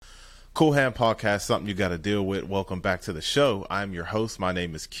Cool Hand Podcast, something you got to deal with. Welcome back to the show. I'm your host. My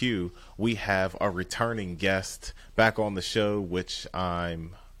name is Q. We have a returning guest back on the show, which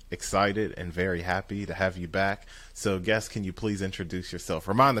I'm excited and very happy to have you back. So, guest, can you please introduce yourself?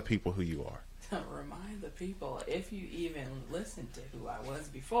 Remind the people who you are. Remind the people, if you even listened to who I was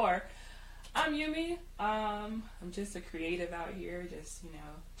before, I'm Ayumi. I'm just a creative out here, just,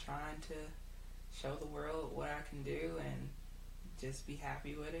 trying to show the world what I can do and just be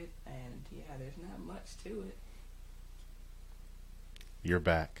happy with it. And yeah, there's not much to it. You're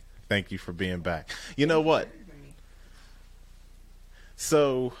back. Thank you for being back. You know what?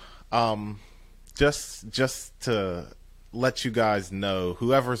 So, just to let you guys know,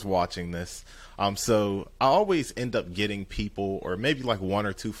 whoever's watching this, so I always end up getting people, or maybe like one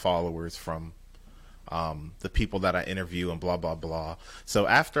or two followers from the people that I interview and blah blah blah. So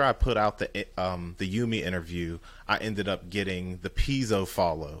after I put out the Yumi interview, I ended up getting the Pizzo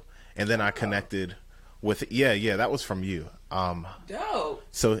follow, and then I connected with that was from you. Dope.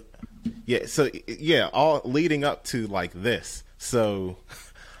 So all leading up to like this. So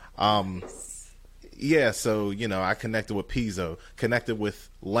so I connected with Pizzo, connected with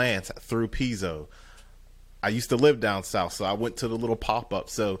Lance through Pizzo. I used to live down south, so I went to the little pop-up.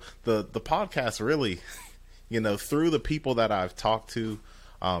 So the podcast really, through the people that I've talked to,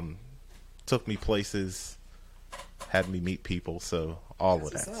 took me places, had me meet people, so all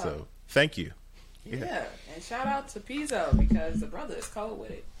of that. So thank you. Yeah, and shout out to Pizzo because the brother is cold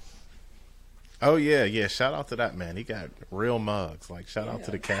with it. Oh, yeah. Shout out to that man. He got real mugs. Like, shout out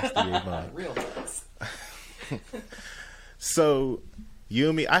to the Castier mug. Real mugs. So,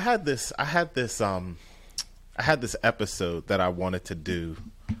 Yumi, I had this episode that I wanted to do,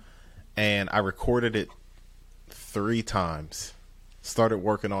 and I recorded it 3 times. Started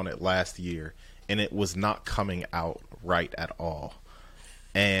working on it last year, and it was not coming out right at all.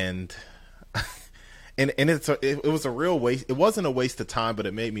 And it was a real waste. It wasn't a waste of time, but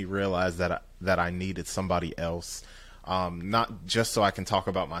it made me realize that I needed somebody else, not just so I can talk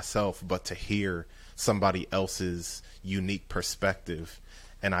about myself, but to hear somebody else's unique perspective.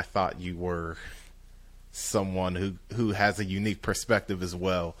 And I thought you were someone who has a unique perspective as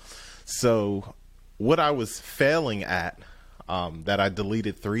well. So what I was failing at, that I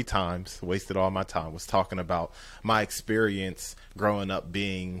deleted 3 times, wasted all my time, was talking about my experience growing up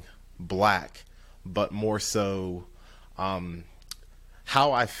being black, but more so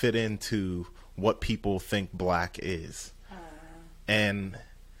how I fit into what people think black is. And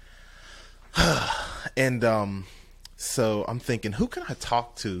so I'm thinking, who can I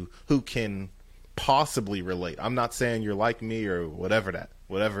talk to who can possibly relate? I'm not saying you're like me or whatever,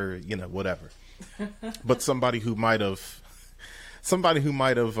 but somebody who might have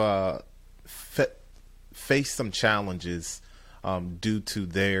faced some challenges due to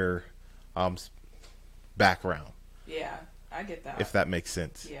their background. Yeah, I get that. If that makes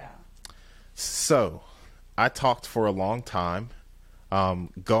sense. Yeah. So I talked for a long time,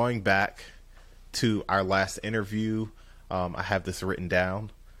 going back to our last interview. I have this written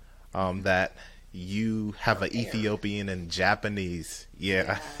down, that you have an Ethiopian and Japanese,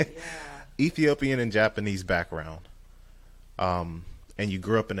 Ethiopian and Japanese background, and you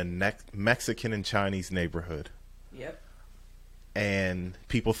grew up in a Mexican and Chinese neighborhood. Yep. And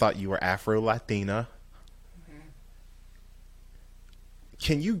people thought you were Afro-Latina. Mm-hmm.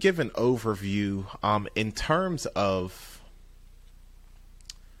 Can you give an overview in terms of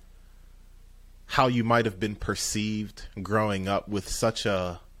how you might have been perceived growing up with such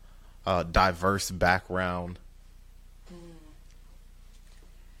a diverse background?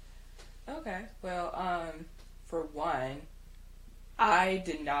 Okay. Well, for one, I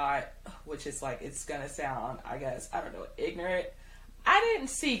did not, which is like, it's going to sound, I guess, I don't know, ignorant. I didn't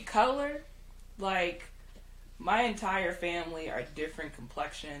see color. Like, my entire family are different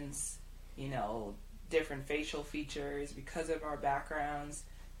complexions, different facial features because of our backgrounds.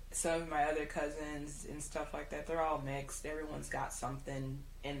 Some of my other cousins and stuff like that, they're all mixed. Everyone's got something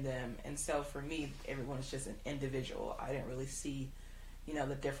in them. And so for me, everyone's just an individual. I didn't really see,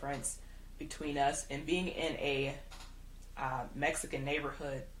 the difference between us. And being in a Mexican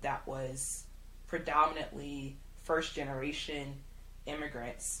neighborhood that was predominantly first generation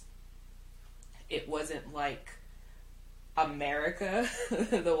immigrants, it wasn't like America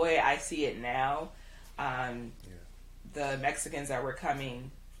the way I see it now. The Mexicans that were coming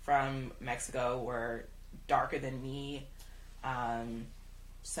from Mexico were darker than me.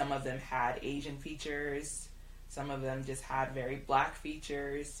 Some of them had Asian features. Some of them just had very black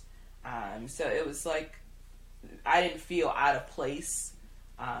features. So it was like, I didn't feel out of place.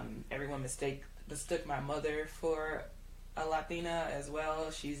 Everyone mistook my mother for a Latina as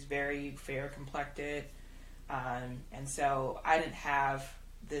well. She's very fair complected. And so I didn't have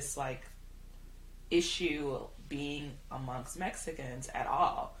this like issue being amongst Mexicans at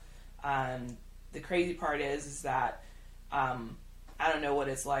all. The crazy part is that I don't know what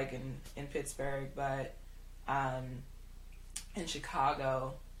it's like in Pittsburgh, but in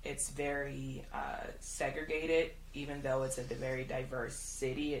Chicago, it's very segregated. Even though it's a very diverse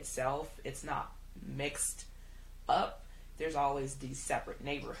city itself, it's not mixed up. There's always these separate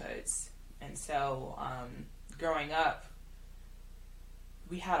neighborhoods. And so growing up,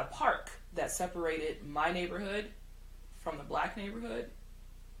 we had a park that separated my neighborhood from the black neighborhood.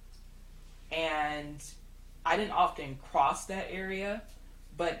 And I didn't often cross that area,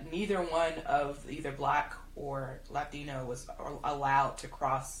 but neither one of either black or Latino was allowed to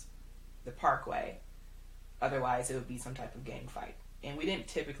cross the parkway. Otherwise, it would be some type of gang fight. And we didn't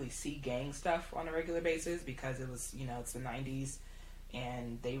typically see gang stuff on a regular basis because it was, it's the 90s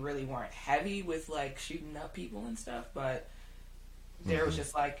and they really weren't heavy with like shooting up people and stuff, but there was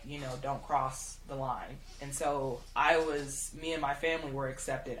just like, don't cross the line. And so me and my family were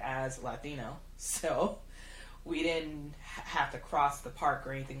accepted as Latino. So we didn't have to cross the park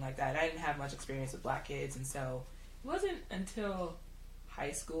or anything like that. I didn't have much experience with black kids. And so it wasn't until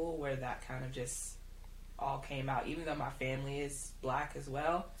high school where that kind of just all came out. Even though my family is black as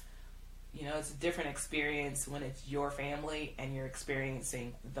well, it's a different experience when it's your family and you're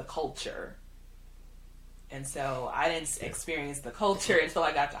experiencing the culture. And so I didn't experience the culture until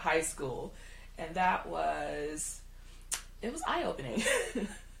I got to high school. And it was eye-opening.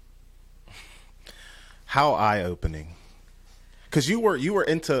 How eye-opening? Because you were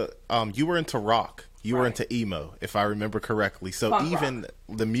into rock. You were into emo, if I remember correctly. So punk even rock.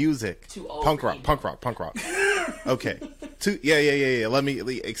 The music, Too old punk for rock, emo. punk rock. Okay. Yeah.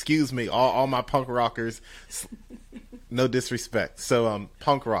 Excuse me, all my punk rockers. No disrespect. So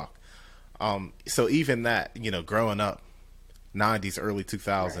punk rock. So even that, growing up, 90s, early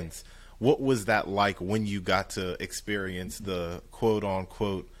 2000s, right. What was that like when you got to experience the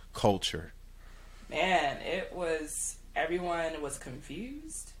quote-unquote culture? Man, everyone was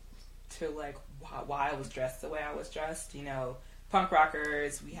confused to like why I was dressed the way I was dressed. Punk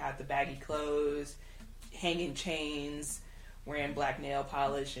rockers, we had the baggy clothes, hanging chains, wearing black nail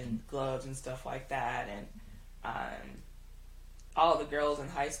polish and gloves and stuff like that. And all the girls in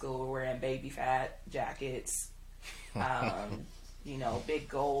high school were wearing baby fat jackets, big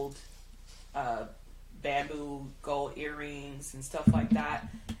gold, bamboo gold earrings and stuff like that.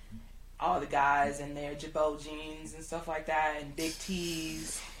 All the guys in their Jabot jeans and stuff like that and big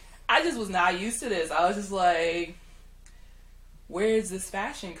tees. I just was not used to this. I was just like, where is this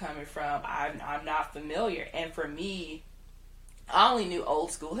fashion coming from? I'm not familiar. And for me, I only knew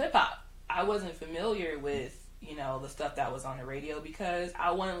old school hip hop. I wasn't familiar with the stuff that was on the radio because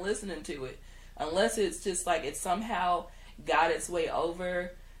I wasn't listening to it. Unless it's just like it somehow got its way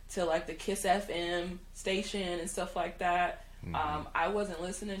over to like the Kiss FM station and stuff like that. Mm-hmm. I wasn't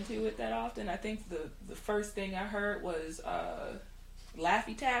listening to it that often. I think the first thing I heard was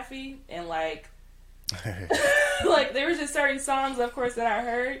Laffy Taffy and like like there was just certain songs of course that I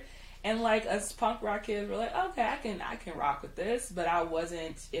heard and like us punk rock kids were like, okay, I can rock with this, but I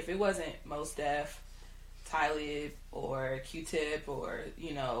wasn't, if it wasn't Mos Def, Talib or Q-Tip or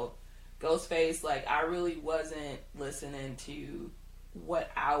Ghostface, like I really wasn't listening to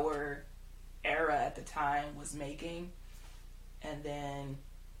what our era at the time was making. And then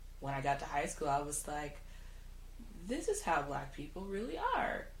when I got to high school, I was like, this is how black people really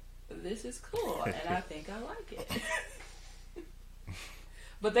are. This is cool, and I think I like it.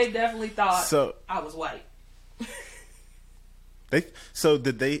 But they definitely thought I was white. So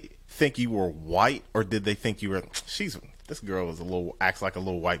did they think you were white, or did they think you were? This girl acts like a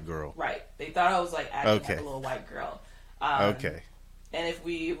little white girl. Right. They thought I was like acting like a little white girl. Okay. And if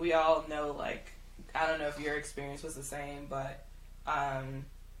we all know, like, I don't know if your experience was the same, but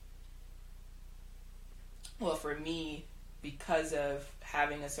well, for me, because of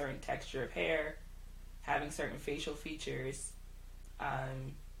having a certain texture of hair, having certain facial features,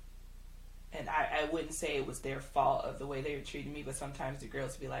 and I wouldn't say it was their fault of the way they were treating me, but sometimes the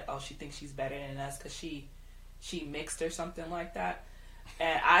girls would be like, oh, she thinks she's better than us because she mixed or something like that.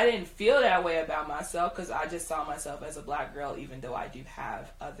 And I didn't feel that way about myself because I just saw myself as a black girl, even though I do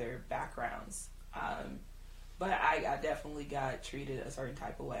have other backgrounds. But I definitely got treated a certain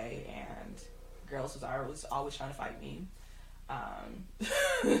type of way, and girls was always trying to fight me.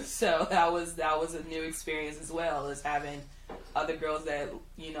 So that was a new experience as well, as having other girls that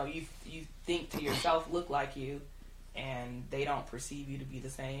you think to yourself look like you, and they don't perceive you to be the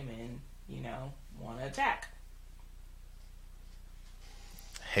same, and want to attack.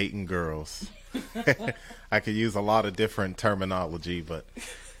 hating girls. I could use a lot of different terminology, but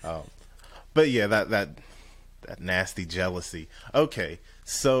yeah, that nasty jealousy. Okay,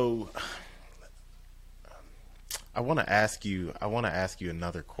 so I want to ask you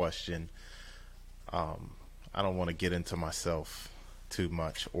another question. I don't want to get into myself too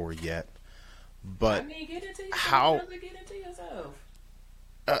much or yet, but I mean, get into yourself. how? Get into yourself.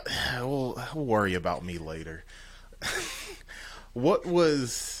 We'll worry about me later. What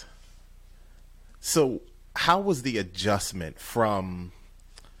was so? How was the adjustment from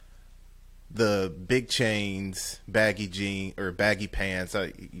the big chains, baggy jean or baggy pants?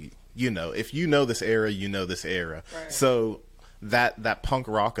 You know, if you know this era, you know this era. Right. So that punk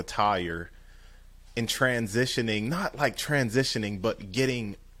rock attire in transitioning, not like transitioning, but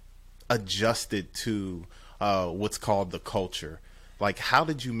getting adjusted to what's called the culture. Like, how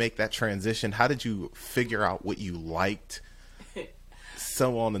did you make that transition? How did you figure out what you liked?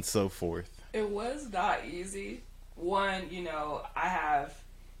 So on and so forth. It was not easy. One, you know, I have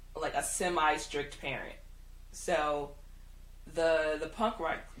like a semi-strict parent. So the punk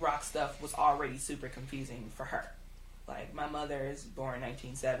rock stuff was already super confusing for her. Like, my mother is born in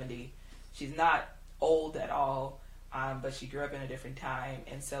 1970. She's not old at all, but she grew up in a different time.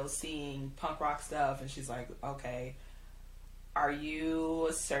 And so seeing punk rock stuff, and she's like, okay, are you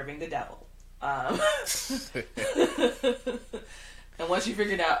serving the devil? And once she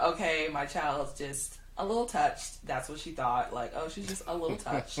figured out, okay, my child's just a little touched, that's what she thought. Like, oh, she's just a little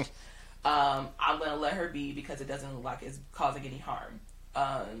touched. I'm going to let her be because it doesn't look like it's causing any harm.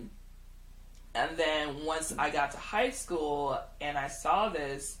 And then once I got to high school and I saw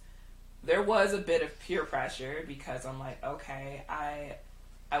this, there was a bit of peer pressure because I'm like, okay, I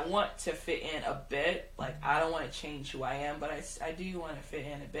want to fit in a bit. Like, I don't want to change who I am, but I do want to fit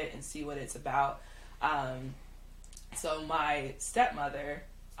in a bit and see what it's about. So my stepmother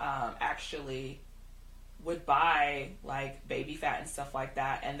actually would buy like baby fat and stuff like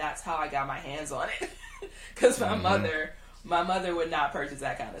that, and that's how I got my hands on it. Because my mother would not purchase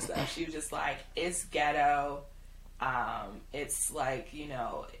that kind of stuff. She was just like, it's ghetto. It's like, you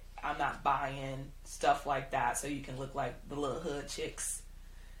know, I'm not buying stuff like that so you can look like the little hood chicks.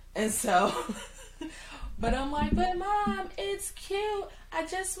 And so, but I'm like, but Mom, it's cute. I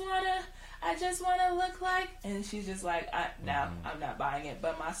just wanna look like, and she's just like, no, I'm not buying it.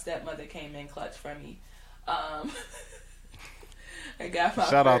 But my stepmother came in clutch for me. I got my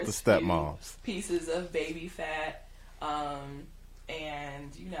shout out to first stepmoms. Pieces of baby fat, and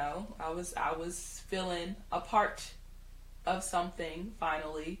you know, I was feeling a part of something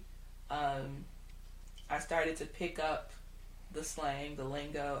finally. I started to pick up the slang, the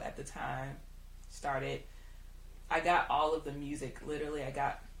lingo at the time. I got all of the music. Literally, I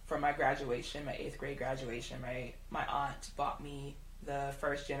got for my graduation, my 8th grade graduation. My aunt bought me the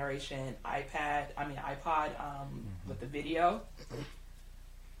first generation iPod with the video.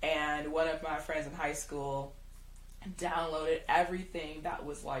 And one of my friends in high school downloaded everything that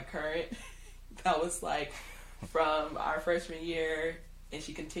was like current. That was like from our freshman year, and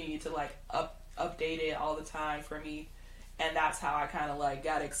she continued to like update it all the time for me. And that's how I kind of like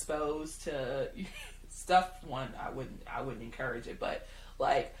got exposed to stuff. One, I wouldn't encourage it, but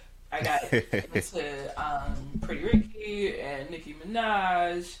like I got into Pretty Ricky and Nicki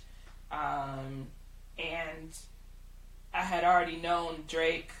Minaj, and I had already known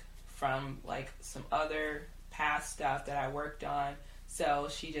Drake from like some other past stuff that I worked on. So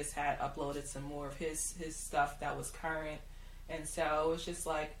she just had uploaded some more of his stuff that was current, and so it was just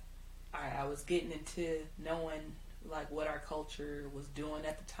like I was getting into knowing like what our culture was doing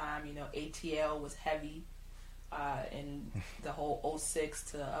at the time. You know, ATL was heavy in the whole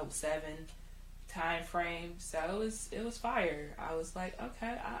 06 to 07 time frame. So it was fire. I was like,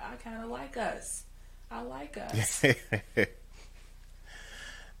 okay, I kind of like us. I like us.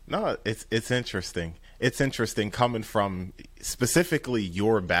 No, it's interesting. It's interesting coming from specifically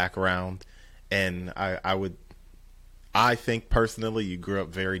your background, and I think personally you grew up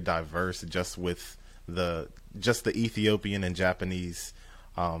very diverse just with the Ethiopian and Japanese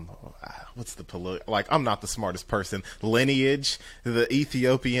what's the like, I'm not the smartest person, lineage. The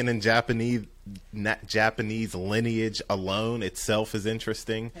Ethiopian and Japanese lineage alone itself is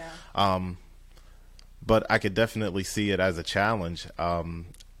interesting. Yeah. But I could definitely see it as a challenge.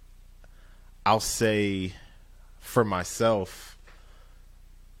 I'll say for myself,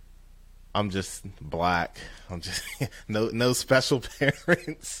 I'm just black. I'm just no special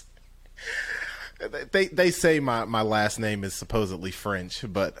parents. They say my last name is supposedly French,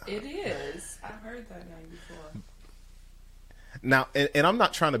 but It is. I've heard that name before. now, and I'm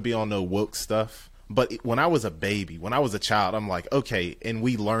not trying to be on no woke stuff, But when I was a baby, when I was a child, I'm like, okay, and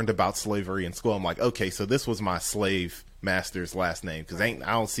we learned about slavery in school. I'm like, okay, so this was my slave master's last name, because I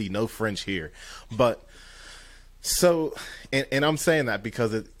don't see no French here. But so, and I'm saying that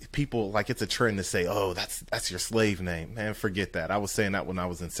because people, like, it's a trend to say, oh, that's your slave name. Man, forget that. I was saying that when I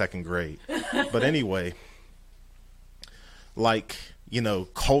was in second grade. But anyway, like, you know,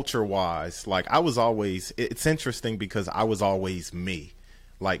 culture wise, like, I was always, it's interesting because I was always me.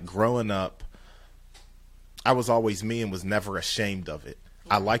 Like, growing up, I was always me and was never ashamed of it.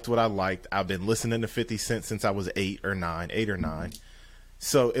 I liked what I liked. I've been listening to 50 Cent since I was 8 or 9.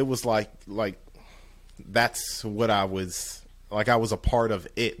 So it was like that's what I was, like, I was a part of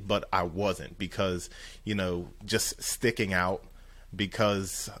it, but I wasn't, because, you know, just sticking out,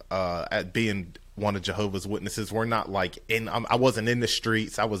 because at being one of Jehovah's Witnesses, we're not like I wasn't in the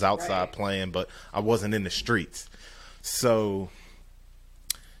streets. I was outside playing, but I wasn't in the streets. So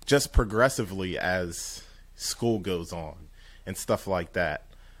just progressively as school goes on and stuff like that,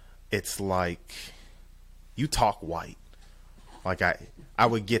 it's like you talk white. Like I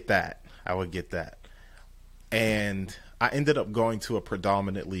would get that. And I ended up going to a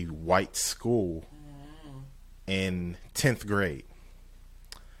predominantly white school in 10th grade.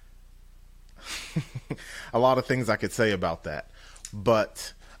 A lot of things I could say about that,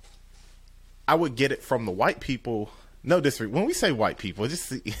 but I would get it from the white people. No disrespect. When we say white people, just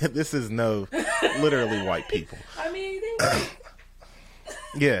this is no literally white people. I mean, they were.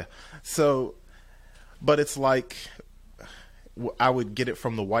 Yeah. So, but it's like I would get it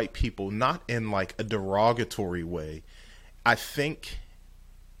from the white people, not in like a derogatory way. I think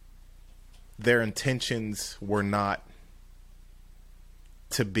their intentions were not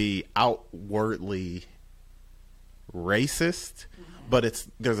to be outwardly racist, but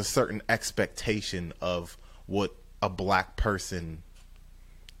there's a certain expectation of what a black person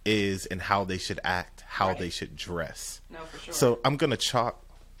is and how they should act, how they should dress. No, for sure. So I'm gonna chalk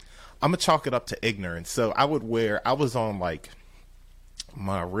it up to ignorance. So I was on like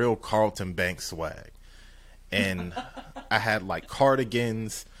my real Carlton Banks swag, and I had like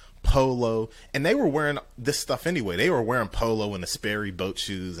cardigans, polo, and they were wearing this stuff anyway. They were wearing polo and the Sperry boat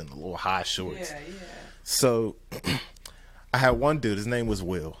shoes and the little high shorts. Yeah. So I had one dude, his name was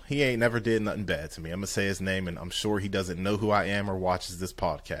Will. He ain't never did nothing bad to me. I'm going to say his name, and I'm sure he doesn't know who I am or watches this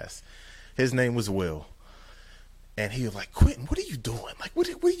podcast. His name was Will. And he was like, Quentin, what are you doing? Like, what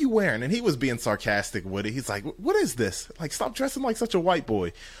are you wearing? And he was being sarcastic with it. He's like, what is this? Like, stop dressing like such a white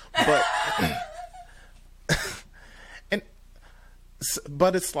boy. But,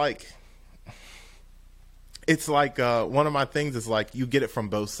 but it's like one of my things is like, you get it from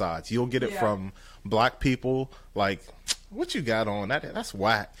both sides. You'll get it from black people, like, what you got on? That's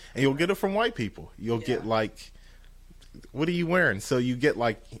whack. And you'll get it from white people. You'll get like, what are you wearing? So you get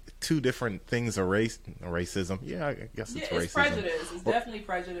like two different things of racism. Yeah, I guess it's racism. It's prejudice. It's definitely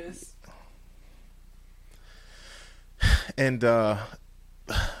prejudice. And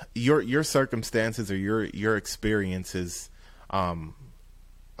your circumstances or your experiences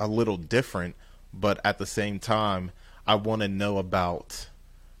a little different, but at the same time, I want to know about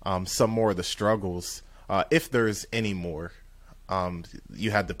some more of the struggles, if there's any more.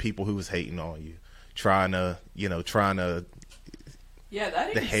 You had the people who was hating on you, trying to that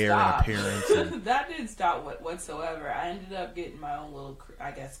didn't the hair stop. and appearance. And that didn't stop whatsoever. I ended up getting my own little,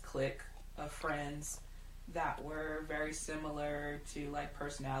 I guess, clique of friends that were very similar to like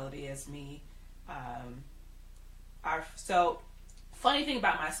personality as me. So funny thing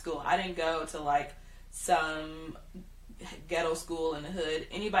about my school, I didn't go to like some ghetto school in the hood.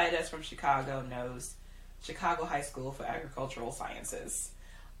 Anybody that's from Chicago knows Chicago High School for Agricultural Sciences.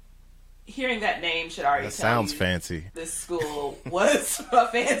 Hearing that name should already tell sounds you fancy. This school was a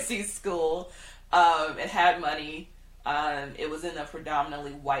fancy school. It had money. It was in a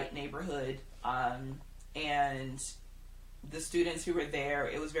predominantly white neighborhood. And the students who were there,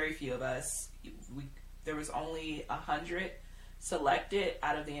 it was very few of us. There was only 100 selected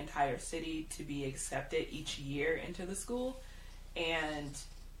out of the entire city to be accepted each year into the school. And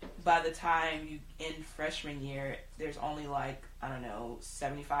by the time you end freshman year, there's only like, I don't know,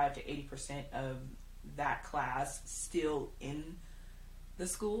 75 to 80% of that class still in the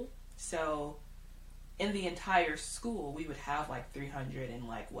school. So in the entire school, we would have like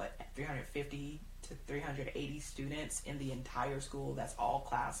 350 to 380 students in the entire school. That's all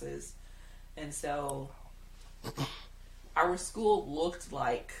classes. And so our school looked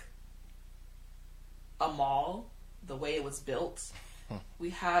like a mall, the way it was built. We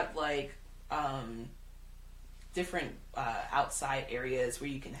had like different outside areas where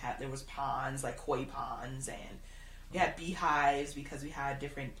you can have, there was ponds, like koi ponds, and We had beehives because we had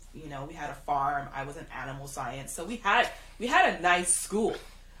different, we had a farm. I was in animal science. So we had a nice school.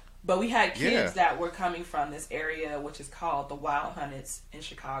 But we had kids that were coming from this area, which is called the Wild Hunnets in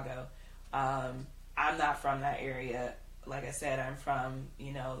Chicago. I'm not from that area. Like I said, I'm from,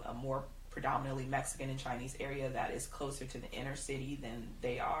 a more predominantly Mexican and Chinese area that is closer to the inner city than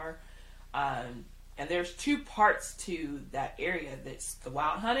they are. And there's two parts to that area. That's the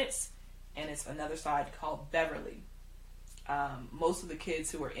Wild Hunnets, and it's another side called Beverly. Most of the kids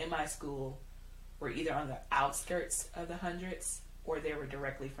who were in my school were either on the outskirts of the hundreds or they were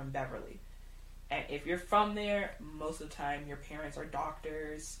directly from Beverly. And if you're from there, most of the time your parents are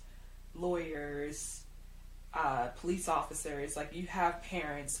doctors, lawyers, police officers. Like, you have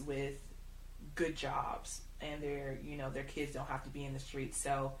parents with good jobs, and their kids don't have to be in the streets.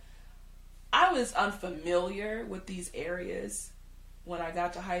 So I was unfamiliar with these areas when I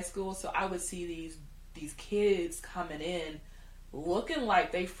got to high school. So I would see these kids coming in looking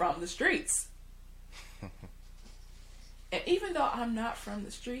like they from the streets. And even though I'm not from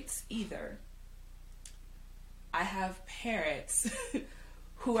the streets either, I have parents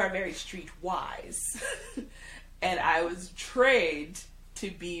who are very street wise. And I was trained to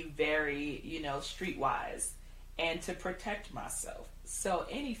be very, streetwise and to protect myself. So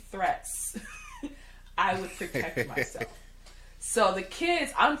any threats, I would protect myself. So the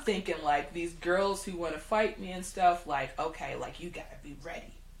kids, I'm thinking like these girls who want to fight me and stuff, like, okay, like, you gotta be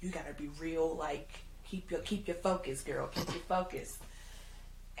ready. You gotta be real, like, keep your focus, girl. Keep your focus.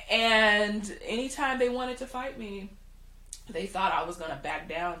 And anytime they wanted to fight me, they thought I was going to back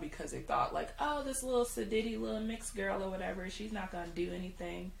down because they thought, like, oh, this little sedity little mixed girl or whatever, she's not going to do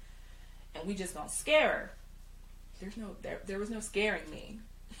anything. And we just going to scare her. There was no scaring me.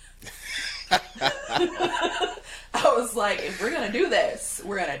 I was like, if we're going to do this,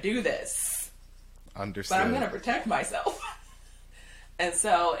 we're going to do this. Understood. But I'm going to protect myself. And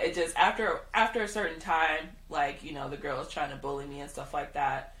so it just, after a certain time, like, the girls trying to bully me and stuff like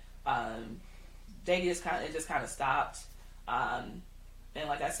that, it just kind of stopped. And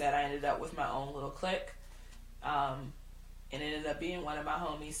like I said, I ended up with my own little clique. And it ended up being one of my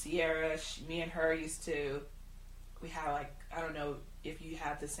homies, Sierra. Me and her we had, like, I don't know if you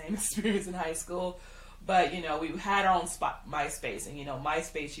had the same experience in high school, but, we had our own MySpace. And,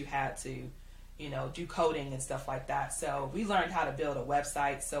 MySpace, you had to, do coding and stuff like that. So we learned how to build a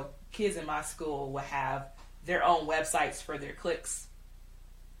website. So kids in my school would have their own websites for their cliques.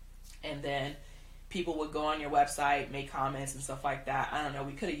 And then people would go on your website, make comments and stuff like that. I don't know.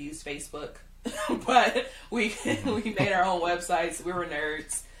 We could have used Facebook, but we made our own websites. We were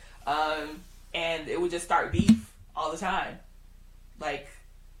nerds. And it would just start beef all the time. Like,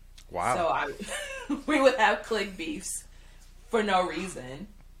 wow. So we would have clique beefs for no reason.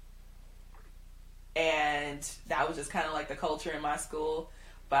 And that was just kind of like the culture in my school.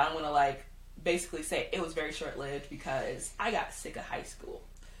 But I'm going to, like, basically say it was very short-lived because I got sick of high school.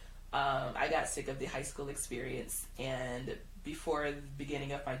 I got sick of the high school experience. And before the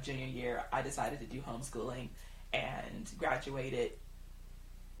beginning of my junior year, I decided to do homeschooling and graduated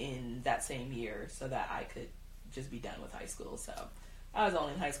in that same year so that I could just be done with high school. So I was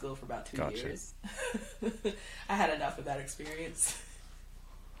only in high school for about 2 years. I had enough of that experience.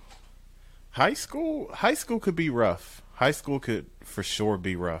 High school could be rough. High school could for sure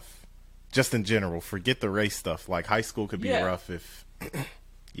be rough. Just in general, forget the race stuff. Like, high school could be rough if,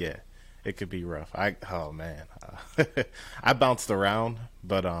 yeah, it could be rough. I bounced around,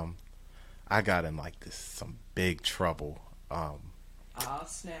 but I got in like some big trouble. Snap.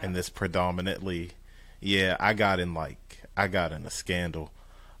 And this predominantly, I got in a scandal.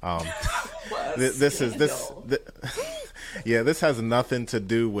 This has nothing to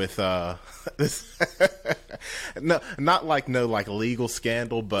do with this. No, not like legal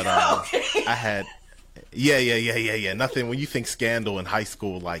scandal, but okay. I had nothing. When you think scandal in high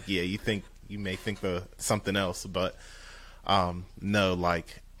school, like, you may think of something else, but no,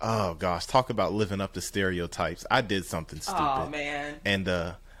 like, oh gosh, talk about living up to stereotypes. I did something stupid. Oh man. And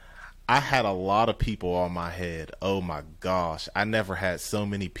I had a lot of people on my head. Oh my gosh. I never had so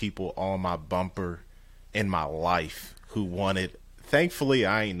many people on my bumper in my life who wanted. Thankfully,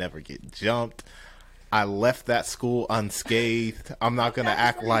 I ain't never get jumped. I left that school unscathed. I'm not going to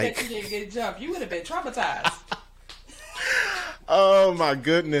act like. You didn't get jumped. You would have been traumatized. Oh my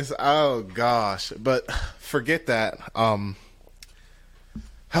goodness. Oh gosh. But forget that.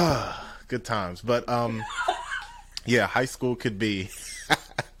 Good times. But yeah, high school could be.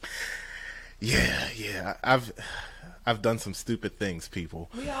 Yeah. I've done some stupid things, people.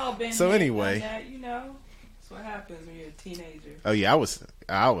 We all been so there, anyway. done that, what happens when you're a teenager. Oh yeah, I was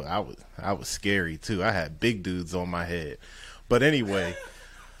scary too. I had big dudes on my head. But anyway,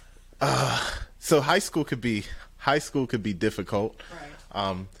 so high school could be difficult.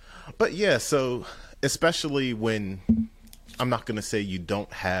 Right. But yeah, so especially when I'm not going to say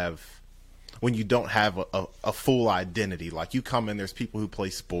when you don't have a full identity. Like you come in, there's people who play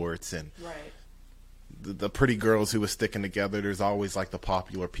sports and Right. the pretty girls who are sticking together. There's always like the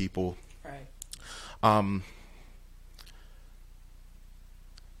popular people. Right.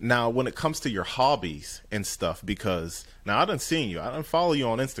 Now, when it comes to your hobbies and stuff, because now I done seen you. I done follow you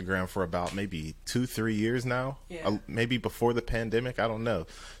on Instagram for about maybe 2-3 years now. Yeah. Maybe before the pandemic. I don't know.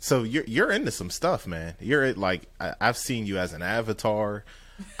 So you're into some stuff, man. You're like, I've seen you as an avatar.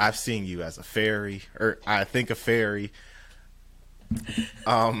 I've seen you as a fairy, or I think a fairy.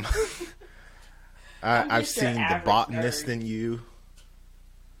 I've seen the botanist in you.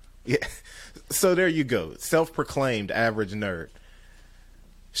 Yeah. So there you go. Self-proclaimed average nerd.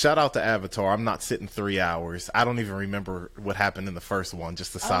 Shout out to Avatar. I'm not sitting 3 hours. I don't even remember what happened in the first one.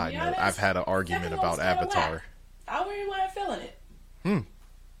 Just a side note. I've had an argument about Avatar. I really wasn't feeling it.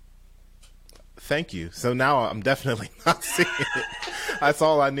 Thank you. So now I'm definitely not seeing it. That's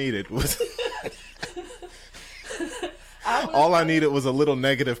all I needed was. All I needed was a little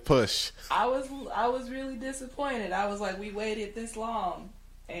negative push. I was really disappointed. I was like, we waited this long,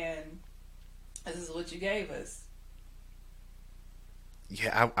 and this is what you gave us.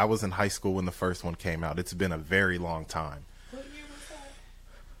 Yeah, I was in high school when the first one came out. It's been a very long time. What year was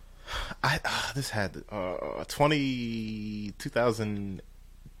that? This had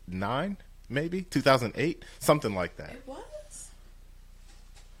 2009, maybe 2008, something like that. It was.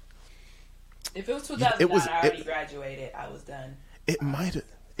 If it was 2009, I already graduated. I was done. It might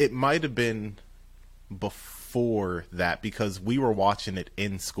have been before that because we were watching it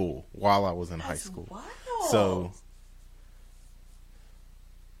in school while I was in high school. Wild. So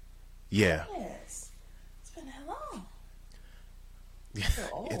yeah. Yes. It's been that long. Yeah,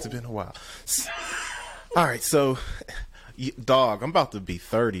 it's been a while. All right, so dog, I'm about to be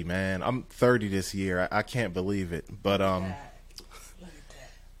 30, man. I'm 30 this year. I can't believe it. But Look at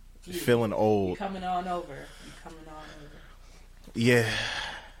that. Feeling old. You coming on over. Yeah.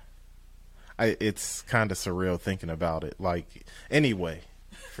 It's kind of surreal thinking about it. Like, anyway,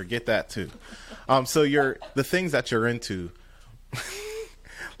 forget that too. So the things that you're into,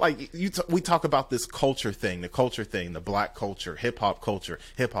 like we talk about this culture thing, the black culture, hip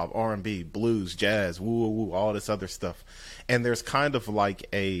hop, R&B, blues, jazz, woo woo, all this other stuff. And there's kind of like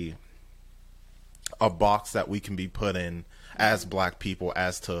a box that we can be put in as black people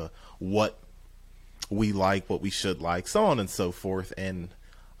as to what we like, what we should like, so on and so forth. And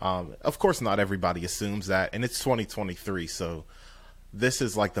of course, not everybody assumes that. And it's 2023, so this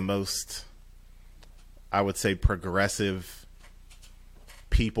is like the most, I would say, progressive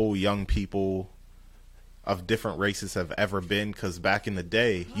people, young people of different races have ever been. Because back in the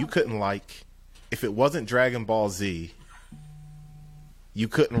day, you couldn't like, if it wasn't Dragon Ball Z, you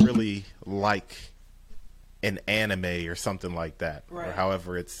couldn't really like an anime or something like that, Right. or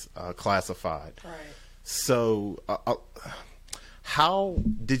however it's classified. Right. So how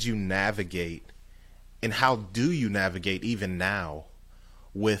did you navigate, and how do you navigate even now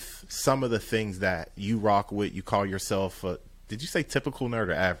with some of the things that you rock with? You call yourself did you say typical nerd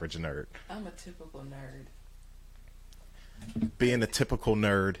or average nerd? I'm a typical nerd. Being a typical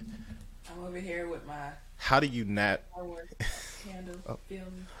nerd, I'm over here with my how do you candle. Feel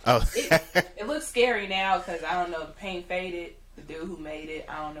me? Oh, It looks scary now because I don't know, the paint faded. The dude who made it,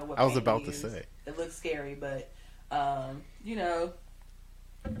 I don't know what. I was paint about he to used. say. It looks scary, but you know,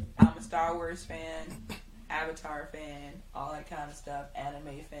 I'm a Star Wars fan, Avatar fan, all that kind of stuff,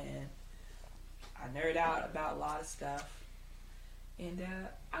 anime fan. I nerd out about a lot of stuff, and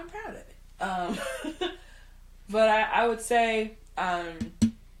I'm proud of it. But I would say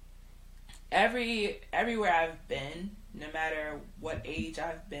everywhere I've been, no matter what age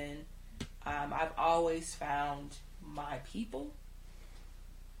I've been, I've always found my people.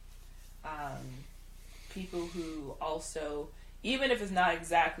 People who also, even if it's not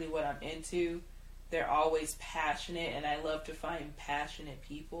exactly what I'm into, they're always passionate, and I love to find passionate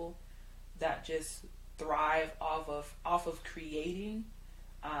people that just thrive off of creating.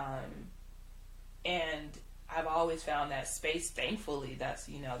 And I've always found that space. Thankfully, that's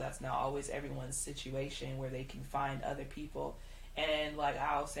not always everyone's situation where they can find other people. And like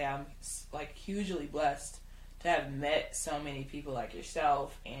I'll say, I'm like hugely blessed to have met so many people like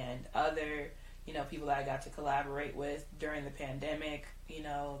yourself and other, people that I got to collaborate with during the pandemic.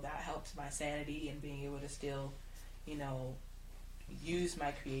 That helped my sanity and being able to still, use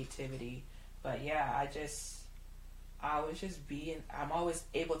my creativity. But yeah, I'm always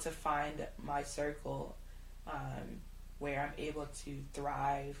able to find my circle where I'm able to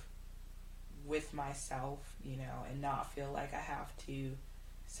thrive with myself, and not feel like I have to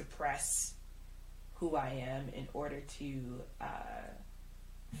suppress who I am in order to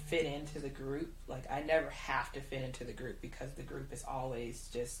fit into the group. Like, I never have to fit into the group because the group is always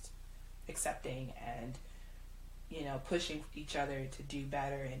just accepting and, pushing each other to do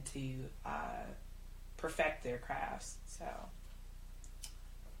better and to perfect their crafts. So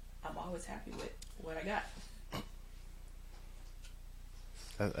I'm always happy with what I got.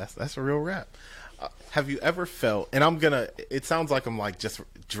 That's a real rap. Have you ever felt, and it sounds like I'm like just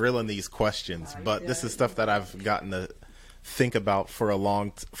drilling these questions, but this is stuff that I've gotten to think about for a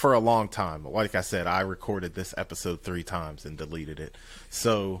long time. Like I said, I recorded this episode 3 times and deleted it.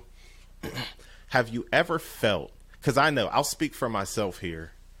 So have you ever felt, because I know, I'll speak for myself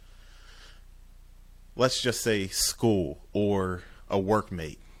here. Let's just say school or a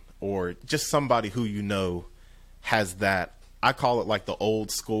workmate or just somebody who has that, I call it like the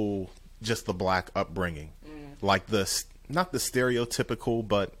old school, just the black upbringing. Like not the stereotypical,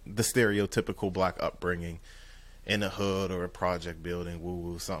 but the stereotypical black upbringing in a hood or a project building,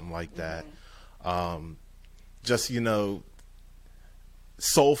 woo-woo, something like that. Just,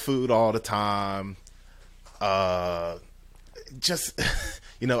 soul food all the time. Just,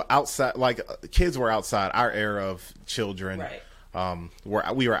 outside, like kids were outside, our era of children. Right.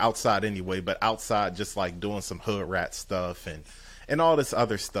 We were outside anyway, but outside just like doing some hood rat stuff and all this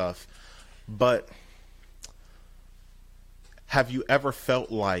other stuff. But have you ever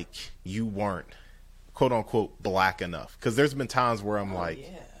felt like you weren't, quote unquote, black enough? Because there's been times where I'm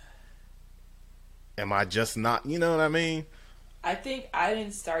am I just not, you know what I mean? I think I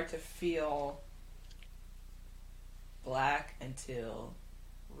didn't start to feel black until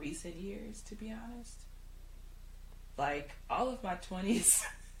recent years, to be honest. Like, all of my 20s,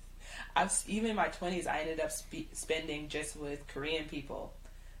 even in my 20s, I ended up spending just with Korean people.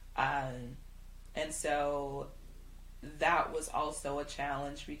 And so that was also a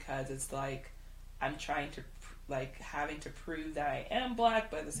challenge because it's like I'm trying to, having to prove that I am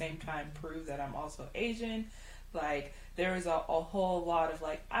black, but at the same time prove that I'm also Asian. Like, there is a whole lot of,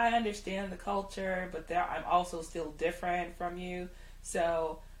 I understand the culture, but I'm also still different from you.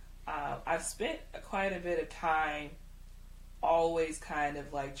 So I've spent quite a bit of time always kind of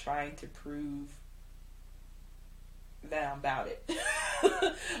trying to prove that I'm about it.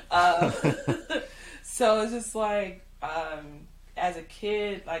 So it's just as a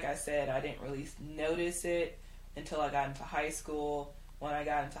kid, like I said, I didn't really notice it until I got into high school. When I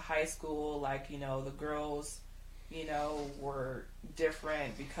got into high school, the girls, were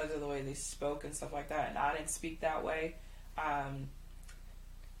different because of the way they spoke and stuff like that, and I didn't speak that way.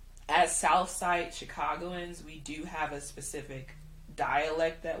 As Southside Chicagoans, we do have a specific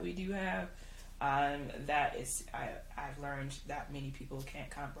dialect that we do have. That is, I've learned that many people can't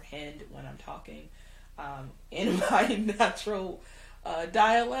comprehend when I'm talking in my natural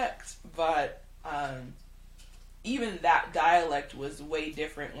dialect. But even that dialect was way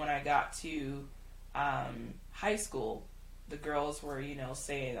different when I got to high school. The girls were,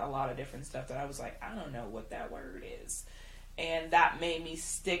 saying a lot of different stuff that I was like, I don't know what that word is. And that made me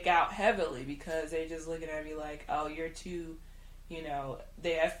stick out heavily because they're just looking at me like, oh, you're too,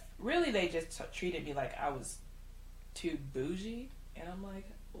 they just treated me like I was too bougie. And I'm like,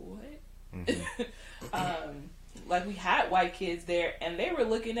 what? Mm-hmm. We had white kids there and they were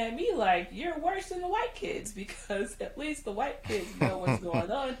looking at me like, you're worse than the white kids because at least the white kids know what's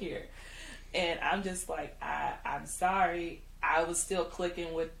going on here. And I'm just like, I'm sorry. I was still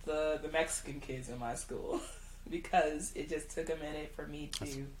clicking with the Mexican kids in my school. Because it just took a minute for me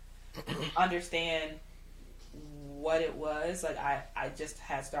to understand what it was. I just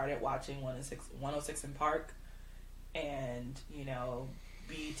had started watching 106 in Park, and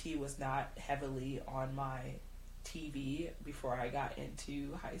BET was not heavily on my TV before I got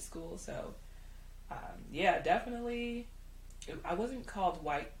into high school. So definitely I wasn't called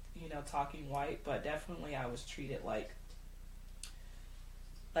white, talking white, but definitely I was treated like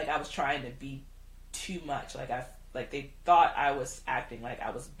I was trying to be too much. They thought I was acting like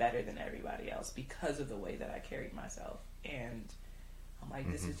I was better than everybody else because of the way that I carried myself. And I'm like,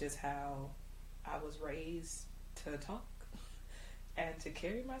 this is just how I was raised to talk and to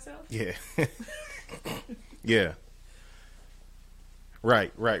carry myself. Yeah. Yeah.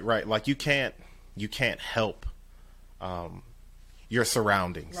 Right. Like you can't help your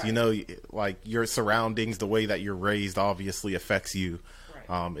surroundings. Right. Your surroundings, the way that you're raised obviously affects you.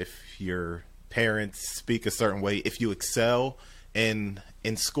 Right. If your parents speak a certain way, if you excel in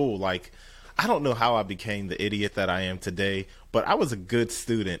school, I don't know how I became the idiot that I am today, but I was a good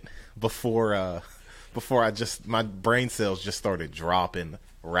student before my brain cells just started dropping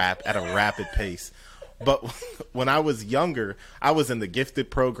at a rapid pace. But when I was younger, I was in the gifted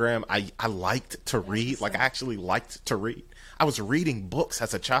program. I liked to read. Like, I actually liked to read. I was reading books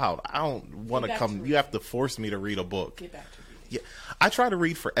as a child. I don't want to come. You have to force me to read a book. Get back to reading. Yeah, I try to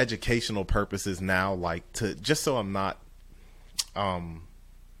read for educational purposes now, like just so I'm not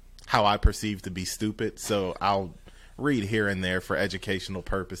how I perceive to be stupid. So I'll read here and there for educational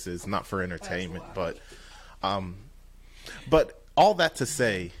purposes, not for entertainment. But all that to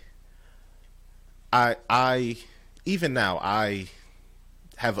say, I even now I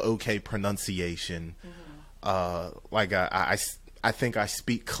have okay pronunciation. Like I think I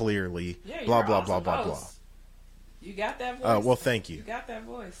speak clearly. Yeah, blah blah blah blah blah. You got that voice. Well, thank you. You got that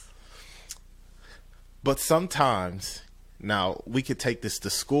voice. But sometimes, now we could take this to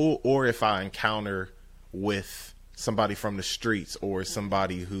school, or if I encounter with somebody from the streets or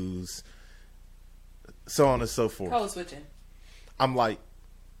somebody who's so on and so forth. Code switching. I'm like,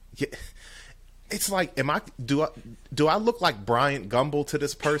 yeah, it's like, do I look like Bryant Gumbel to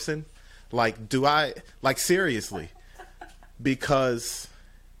this person? Like, seriously? Because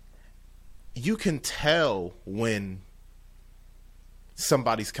you can tell when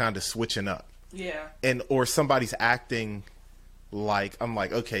somebody's kind of switching up. Yeah. Or somebody's acting like, I'm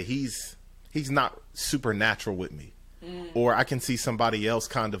like, okay, he's not supernatural with me. Or I can see somebody else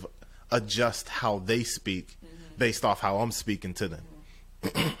kind of adjust how they speak based off how I'm speaking to them.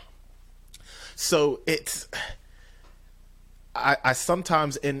 So I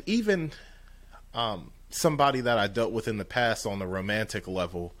sometimes, and even somebody that I dealt with in the past on the romantic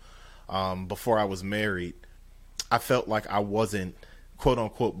level, before I was married, I felt like I wasn't, quote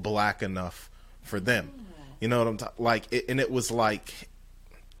unquote, black enough for them. You know what I'm talking? And it was like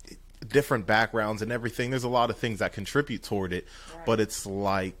different backgrounds and everything. There's a lot of things that contribute toward it, right. But it's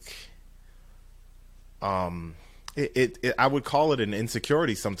like, I would call it an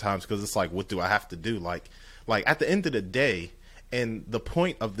insecurity sometimes, because it's like, what do I have to do? Like at the end of the day, and the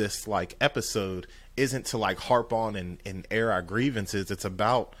point of this like episode isn't to like harp on and air our grievances. It's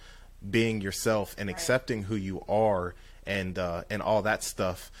about being yourself and accepting who you are and all that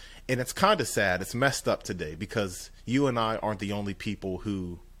stuff. And it's kind of sad. It's messed up today, because you and I aren't the only people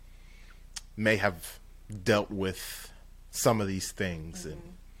who may have dealt with some of these things.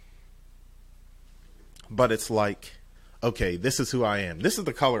 But it's like, okay, this is who I am. This is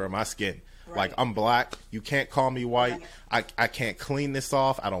the color of my skin. Right. Like, I'm black. You can't call me white. I can't clean this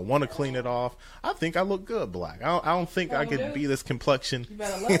off. I don't want to clean it off. I think I look good black. I don't think I could be this complexion. You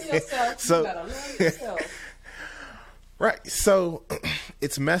better love yourself. You better love yourself. Right. So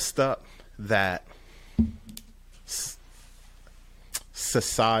it's messed up that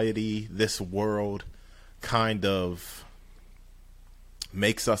society, this world, kind of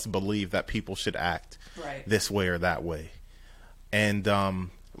makes us believe that people should act this way or that way. And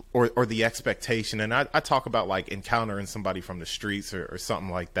or the expectation. And I talk about like encountering somebody from the streets or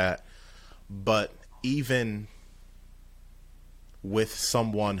something like that. But even with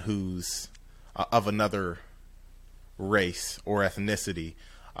someone who's of another race or ethnicity,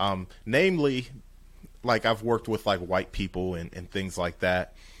 namely, like I've worked with like white people and things like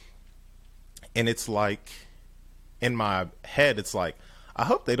that. And it's like, in my head, it's like, I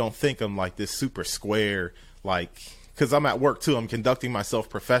hope they don't think I'm like this super square, like, because I'm at work too. I'm conducting myself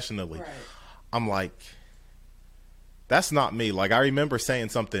professionally. Right. I'm like, that's not me. Like, I remember saying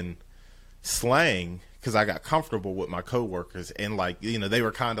something slang because I got comfortable with my coworkers, and like, you know, they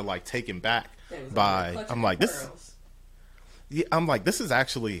were kind of like taken back by. I'm like, this. Yeah, I'm like, this is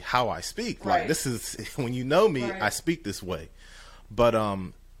actually how I speak. Right. Like, this is, when you know me, I speak this way. But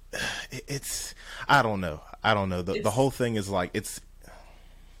it's, I don't know. The whole thing is like, it's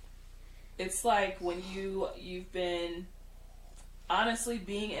like when you've been, honestly,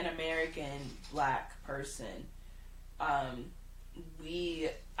 being an American black person, I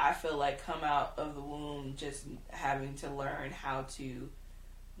feel like come out of the womb just having to learn how to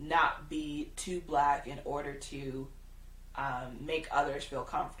not be too black in order to make others feel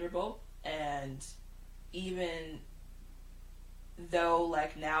comfortable. And even though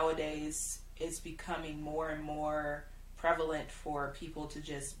like nowadays it's becoming more and more prevalent for people to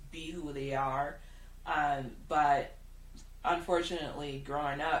just be who they are, but unfortunately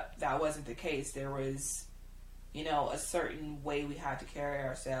growing up that wasn't the case. There was, you know, a certain way we had to carry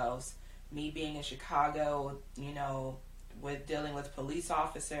ourselves. Me being in Chicago, you know, with dealing with police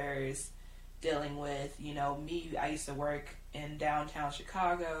officers, dealing with, you know, me, I used to work in downtown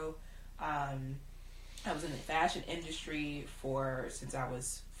Chicago. I was in the fashion industry since I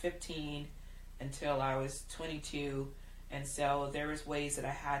was 15. until I was 22. And so there was ways that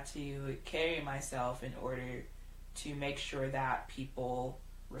I had to carry myself in order to make sure that people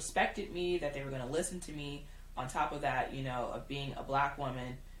respected me, that they were going to listen to me. On top of that, of being a black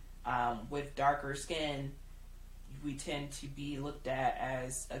woman with darker skin, we tend to be looked at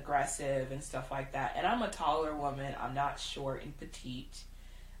as aggressive and stuff like that. And I'm a taller woman. I'm not short and petite.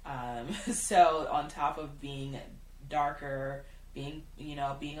 So on top of being darker, being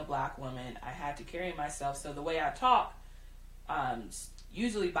a black woman, I had to carry myself. So the way I talk,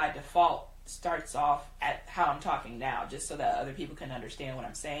 usually by default, starts off at how I'm talking now, just so that other people can understand what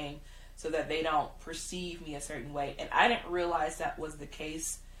I'm saying, so that they don't perceive me a certain way. And I didn't realize that was the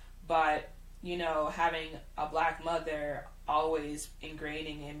case, but having a black mother always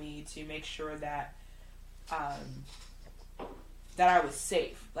ingraining in me to make sure that that I was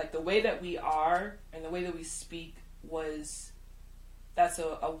safe. Like the way that we are and the way that we speak that's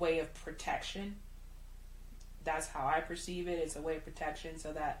a way of protection. That's how I perceive it. It's a way of protection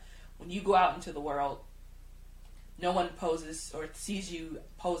so that when you go out into the world, no one poses or sees you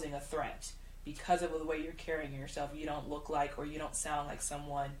posing a threat because of the way you're carrying yourself. You don't look like or you don't sound like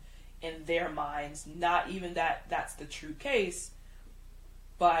someone in their minds. Not even that that's the true case,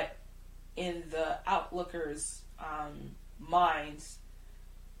 but in the outlookers' minds,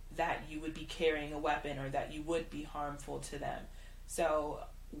 that you would be carrying a weapon or that you would be harmful to them. So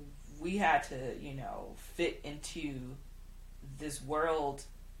we had to, fit into this world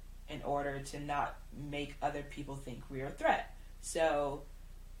in order to not make other people think we're a threat. So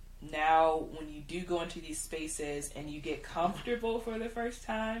now when you do go into these spaces and you get comfortable for the first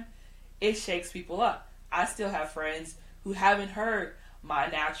time, it shakes people up. I still have friends who haven't heard my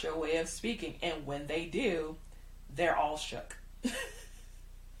natural way of speaking, and when they do, they're all shook.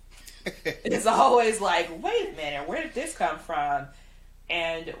 It's always like, wait a minute, where did this come from?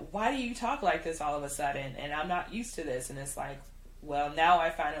 And why do you talk like this all of a sudden? And I'm not used to this. And it's like, well, now I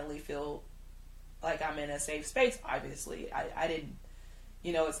finally feel like I'm in a safe space, obviously. I didn't,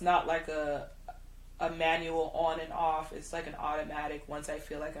 it's not like a manual on and off. It's like an automatic. Once I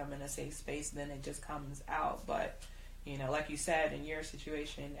feel like I'm in a safe space, then it just comes out. But, like you said, in your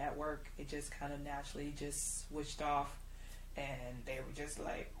situation at work, it just kind of naturally just switched off. And they were just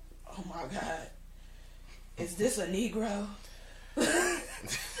like, oh my God, is this a Negro?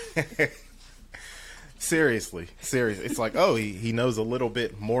 Seriously. It's like, oh, he knows a little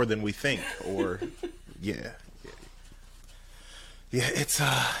bit more than we think, or yeah. It's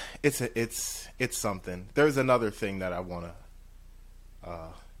something. There's another thing that I want to,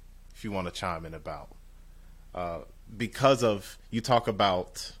 if you want to chime in about, because of, you talk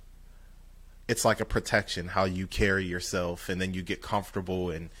about, it's like a protection, how you carry yourself, and then you get comfortable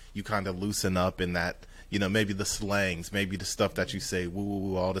and you kind of loosen up in that, maybe the slangs, maybe the stuff that you say, woo, woo,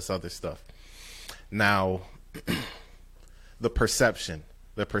 woo, all this other stuff. Now, the perception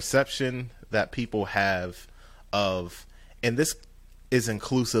that people have of, and this is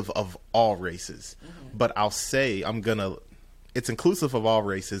inclusive of all races, but I'll say it's inclusive of all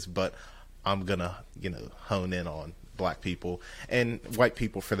races, but I'm gonna, hone in on black people and white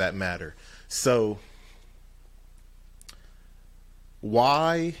people for that matter. So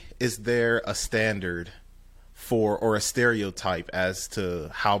why is there a standard for, or a stereotype as to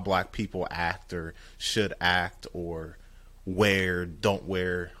how black people act or should act or wear, don't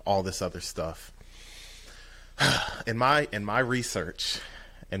wear, all this other stuff? In my research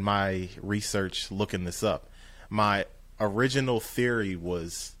looking this up, my original theory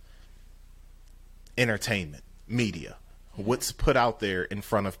was entertainment, media. What's put out there in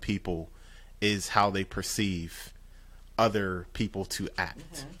front of people is how they perceive other people to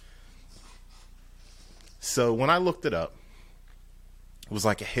act. So when I looked it up, it was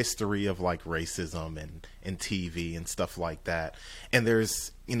like a history of like racism and TV and stuff like that. And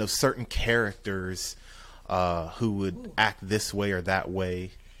there's, certain characters who would act this way or that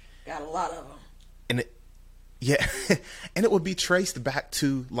way. Got a lot of them. And and it would be traced back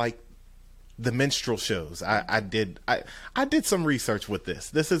to like the minstrel shows. I did some research with this.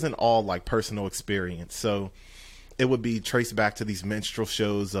 This isn't all like personal experience. So it would be traced back to these minstrel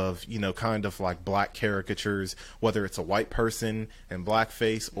shows of, kind of like black caricatures, whether it's a white person in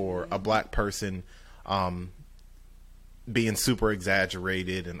blackface or a black person being super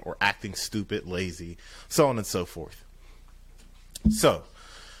exaggerated or acting stupid, lazy, so on and so forth. So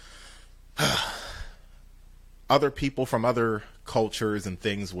other people from other cultures and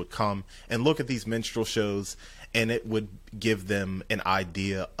things would come and look at these minstrel shows, and it would give them an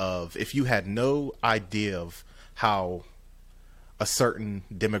idea of, if you had no idea of how a certain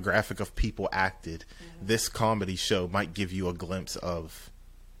demographic of people acted, this comedy show might give you a glimpse of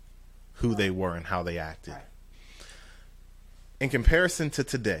who they were and how they acted. Right. In comparison to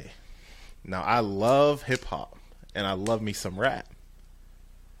today, now I love hip hop and I love me some rap.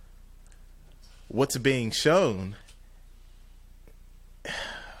 What's being shown,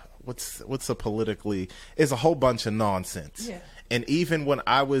 what's a politically, is a whole bunch of nonsense. Yeah. And even when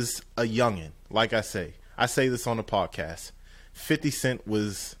I was a youngin', like I say this on the podcast, 50 Cent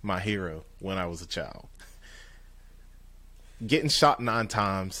was my hero when I was a child. Getting shot 9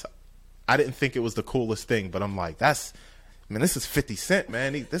 times, I didn't think it was the coolest thing, but I'm like, this is 50 Cent,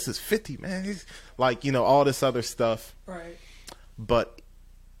 man. This is 50, man. He's like, all this other stuff. Right. But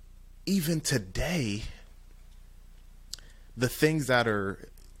even today, the things that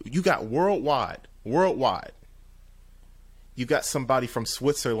you got worldwide, you got somebody from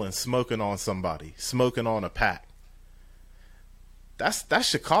Switzerland smoking on a pack. That's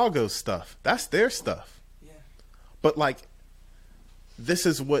Chicago stuff. That's their stuff. Yeah. But like, this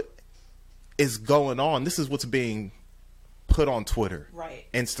is what is going on. This is what's being put on Twitter, right?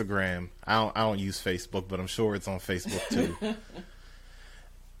 Instagram. I don't use Facebook, but I'm sure it's on Facebook too.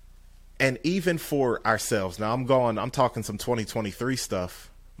 And even for ourselves, now I'm talking some 2023 stuff,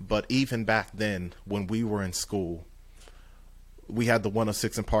 but even back then when we were in school, we had the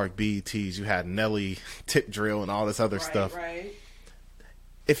 106 and Park BETs, you had Nelly, Tip Drill, and all this other stuff. Right.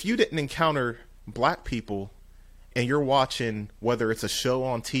 If you didn't encounter black people and you're watching, whether it's a show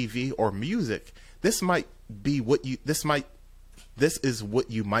on TV or music, this is what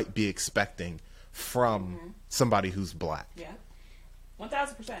you might be expecting from somebody who's black. Yeah.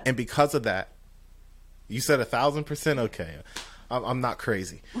 1,000%. And because of that, you said 1,000%. Okay, I'm not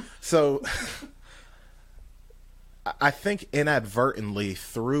crazy. So I think inadvertently,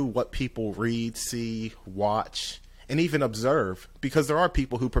 through what people read, see, watch, and even observe, because there are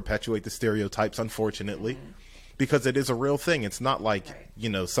people who perpetuate the stereotypes, unfortunately, because it is a real thing. It's not like,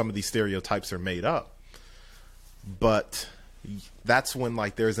 some of these stereotypes are made up. But that's when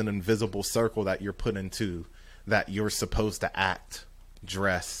there's an invisible circle that you're put into, that you're supposed to act,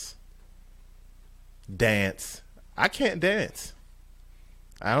 dress, dance. I can't dance.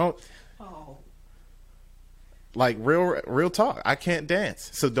 I don't. Oh. Like, real talk. I can't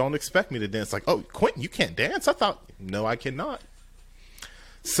dance. So don't expect me to dance. Like, oh, Quentin, you can't dance? I thought, no, I cannot.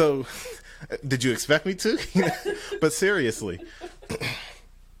 So did you expect me to? But seriously,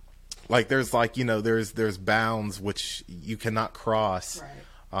 there's there's bounds which you cannot cross.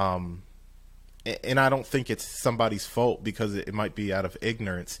 Right. And I don't think it's somebody's fault, because it might be out of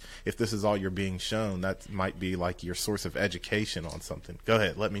ignorance. If this is all you're being shown, that might be your source of education on something. Go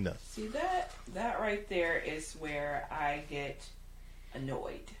ahead, let me know. See, that right there is where I get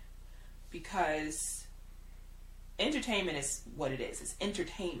annoyed, because entertainment is what it is. It's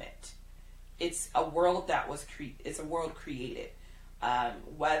entertainment. It's a world that was it's a world created.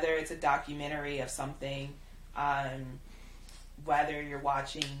 Whether it's a documentary of something, whether you're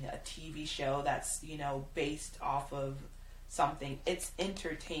watching a TV show that's, based off of something, it's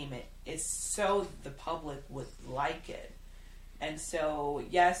entertainment. It's so the public would like it. And so,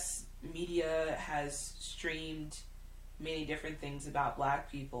 yes, media has streamed many different things about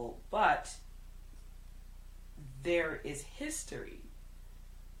black people, but there is history.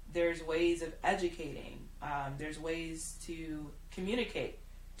 There's ways of educating. There's ways to communicate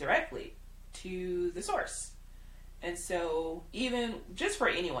directly to the source. And so, even just for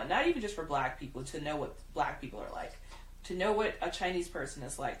anyone, not even just for black people, to know what black people are like, to know what a Chinese person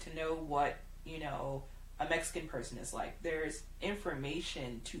is like, to know what, a Mexican person is like. There's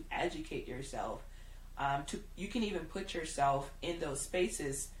information to educate yourself. You can even put yourself in those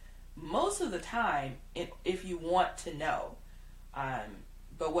spaces most of the time if you want to know.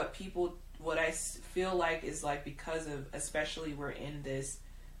 But what I feel like is because of, especially we're in this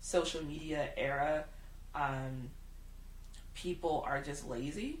social media era, people are just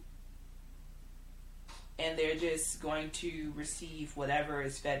lazy, and they're just going to receive whatever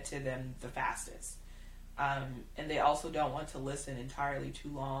is fed to them the fastest. And they also don't want to listen entirely too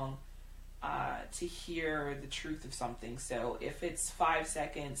long to hear the truth of something. So if it's 5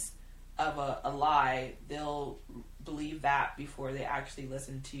 seconds of a lie, they'll believe that before they actually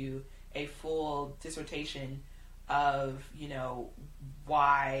listen to a full dissertation of,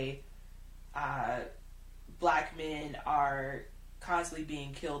 why black men are constantly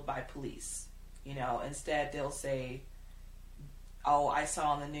being killed by police. Instead they'll say, oh, I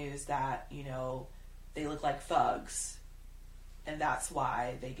saw on the news that, they look like thugs, and that's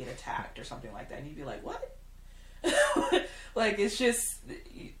why they get attacked or something like that. And you'd be like, what? It's just,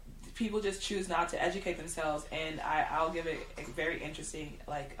 people just choose not to educate themselves. And I'll give it a very interesting,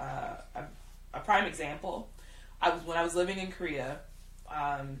 a prime example. When I was living in Korea,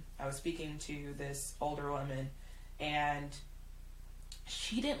 I was speaking to this older woman, and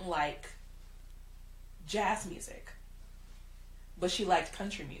she didn't like jazz music, but she liked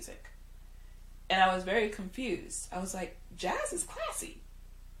country music. And I was very confused. I was like, jazz is classy.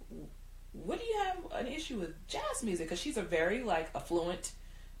 What do you have an issue with jazz music? Because she's a very, like, affluent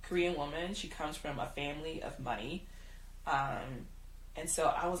Korean woman. She comes from a family of money. And so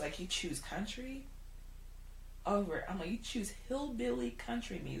I was like, you choose country over... I'm like, you choose hillbilly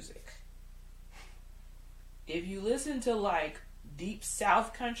country music. If you listen to, like, deep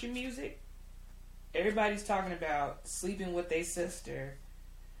South country music, everybody's talking about sleeping with their sister,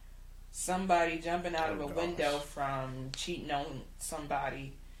 somebody jumping out of a window from cheating on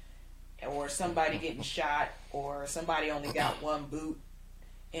somebody, or somebody getting shot, or somebody only got one boot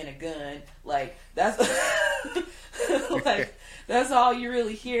and a gun. Like, that's like, that's all you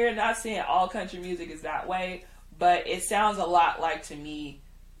really hear. Not saying all country music is that way, but it sounds a lot like, to me,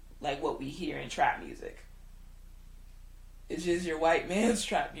 like what we hear in trap music. It's just your white man's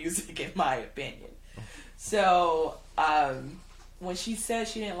trap music, in my opinion. So, when she said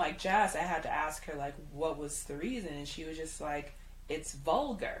she didn't like jazz, I had to ask her, like, what was the reason? And she was just like, it's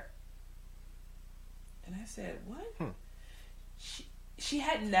vulgar. And I said, what? She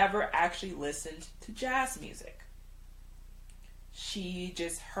had never actually listened to jazz music. She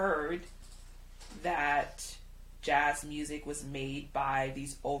just heard that jazz music was made by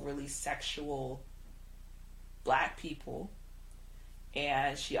these overly sexual black people.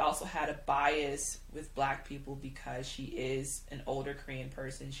 And she also had a bias with black people because she is an older Korean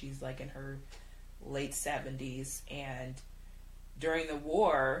person. She's like in her late 70s. And during the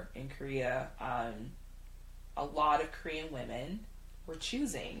war in Korea, a lot of Korean women were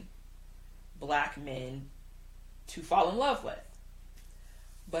choosing black men to fall in love with.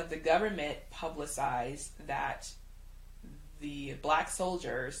 But the government publicized that the black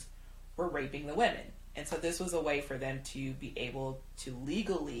soldiers were raping the women. And so this was a way for them to be able to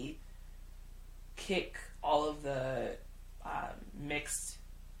legally kick all of the mixed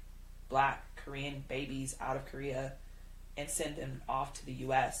black Korean babies out of Korea and send them off to the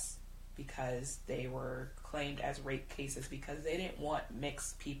U.S. because they were claimed as rape cases because they didn't want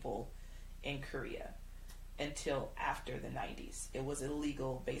mixed people in Korea until after the 90s. It was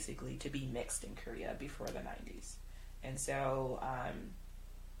illegal, basically, to be mixed in Korea before the 90s. And so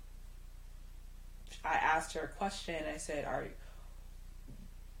I asked her a question. I said,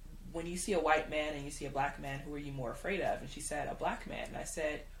 when you see a white man and you see a black man, who are you more afraid of? And she said, a black man. And I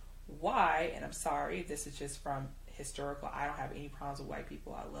said, why? And I'm sorry, this is just from historical. I don't have any problems with white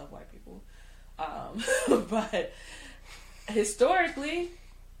people. I love white people. But historically,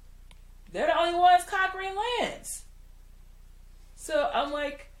 they're the only ones conquering lands. So I'm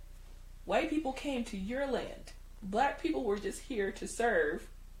like, white people came to your land. Black people were just here to serve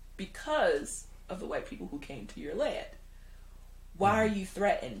because of the white people who came to your land. Why are you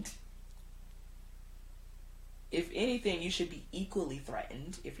threatened? If anything, you should be equally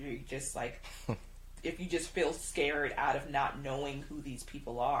threatened if you're just like, if you just feel scared out of not knowing who these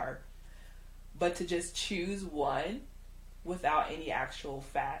people are. But to just choose one without any actual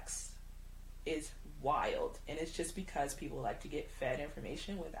facts is wild. And it's just because people like to get fed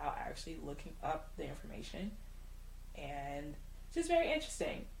information without actually looking up the information. And it's just very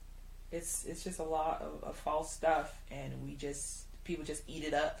interesting. It's just a lot of false stuff, and people just eat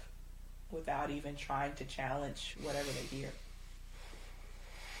it up without even trying to challenge whatever they hear.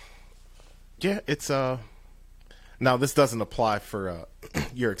 Yeah, it's now this doesn't apply for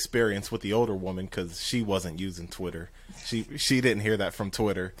your experience with the older woman because she wasn't using Twitter. She didn't hear that from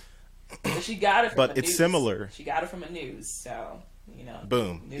Twitter. But she got it from but the it's news. Similar. She got it from a news, so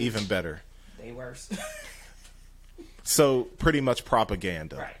boom, news, even better. They worse. So pretty much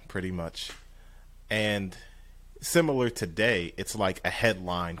propaganda, right? Pretty much, and similar today, it's like a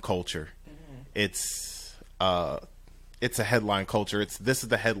headline culture. Mm-hmm. It's a headline culture. This is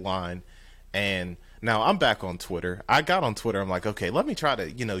the headline, and now I'm back on Twitter. I got on Twitter. I'm like, okay, let me try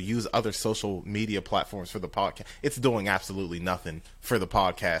to use other social media platforms for the podcast. It's doing absolutely nothing for the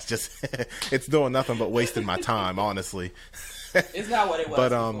podcast. Just it's doing nothing but wasting my time, honestly. It's not what it was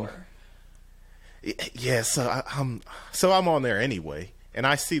before. Yeah, so I'm on there anyway, and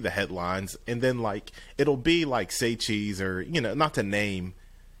I see the headlines, and then like it'll be like Say Cheese or not to name,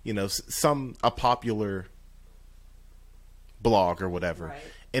 a popular blog or whatever, right.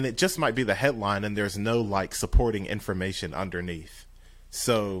 And it just might be the headline, and there's no like supporting information underneath.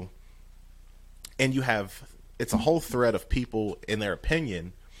 So, and it's a whole thread of people in their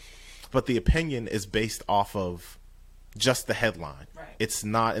opinion, but the opinion is based off of just the headline. Right. It's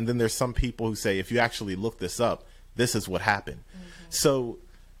not, and then there's some people who say if you actually look this up, this is what happened. So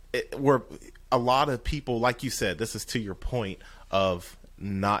we're a lot of people, like you said, this is to your point of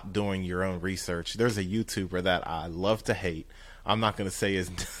not doing your own research. There's a YouTuber that I love to hate. I'm not going to say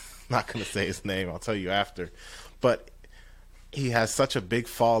his not going to say his name. I'll tell you after. But he has such a big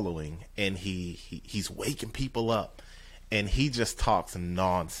following, and he's waking people up, and he just talks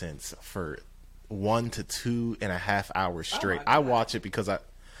nonsense for 1 to 2.5 hours straight. I watch it because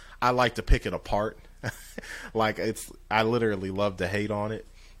I like to pick it apart. Like, I literally love to hate on it.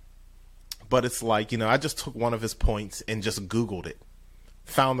 But it's like, I just took one of his points and just Googled it,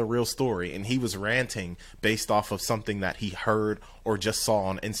 found the real story, and he was ranting based off of something that he heard or just saw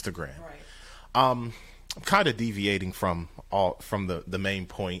on Instagram. Right. I'm kind of deviating from the main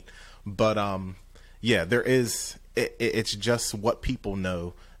point, but yeah, there is. It's just what people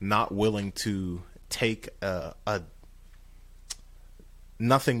know, not willing to take a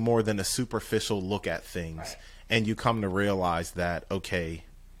nothing more than a superficial look at things, right. And you come to realize that, okay,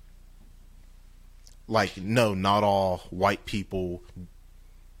 like, no, not all white people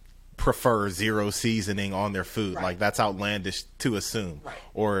prefer zero seasoning on their food. Right. Like, that's outlandish to assume. Right.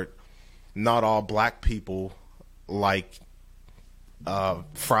 Or not all black people like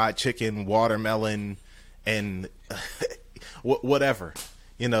fried chicken, watermelon, and whatever.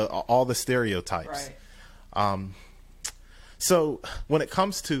 All the stereotypes. Right. So when it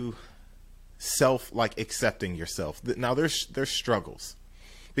comes to accepting yourself, now there's struggles,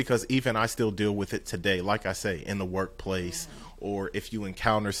 because even I still deal with it today. Like I say, in the workplace, or if you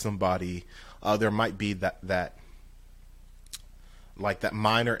encounter somebody, there might be that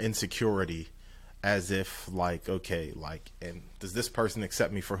minor insecurity, as if like, okay, like, and does this person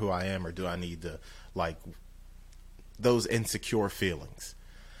accept me for who I am, or do I need to, like, those insecure feelings.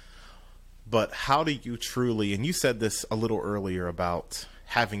 But how do you truly, and you said this a little earlier about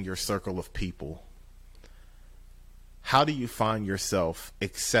having your circle of people, how do you find yourself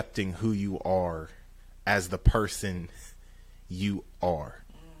accepting who you are as the person you are?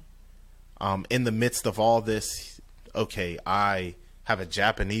 In the midst of all this, okay, I have a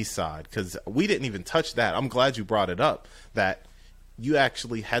Japanese side, because we didn't even touch that. I'm glad you brought it up, that you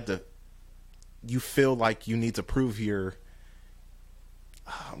actually you feel like you need to prove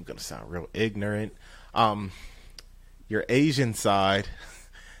I'm going to sound real ignorant, your Asian side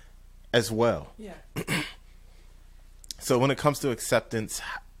as well. Yeah. So when it comes to acceptance,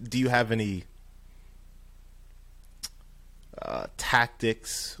 do you have any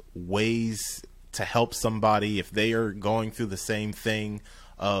tactics, ways to help somebody if they are going through the same thing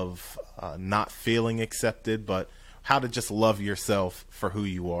of not feeling accepted, but how to just love yourself for who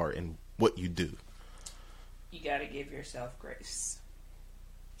you are and what you do? You got to give yourself grace.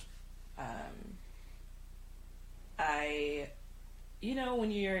 When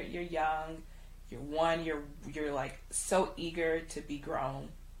you're young, you're like so eager to be grown.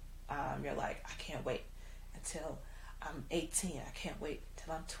 You're like, I can't wait until I'm 18. I can't wait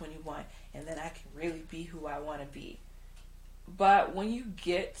till I'm 21, and then I can really be who I want to be. But when you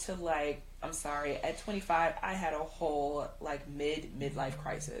get to, like, I'm sorry, at 25, I had a whole like midlife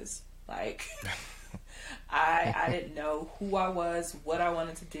crisis. Like, I didn't know who I was, what I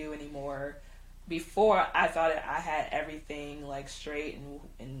wanted to do anymore. Before, I thought I had everything like straight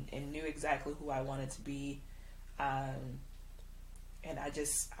and knew exactly who I wanted to be. And I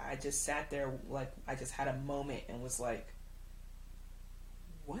just sat there, like, I just had a moment and was like,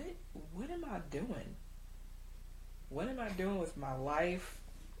 what am I doing? What am I doing with my life?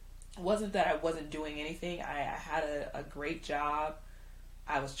 It wasn't that I wasn't doing anything. I had a great job.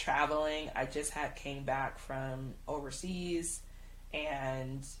 I was traveling. I just came back from overseas,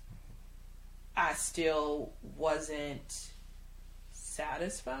 and I still wasn't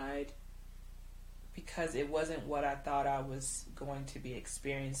satisfied because it wasn't what I thought I was going to be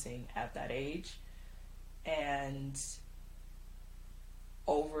experiencing at that age. And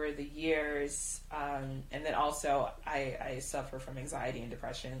over the years, and then also I suffer from anxiety and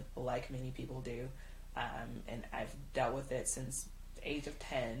depression like many people do, and I've dealt with it since the age of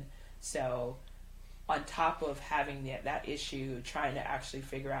 10. So on top of having that issue, trying to actually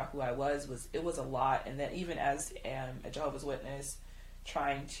figure out who I was a lot. And then even as a Jehovah's Witness,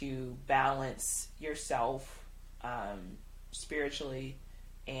 trying to balance yourself spiritually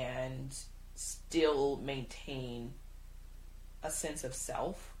and still maintain a sense of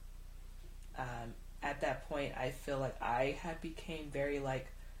self. At that point, I feel like I had became very like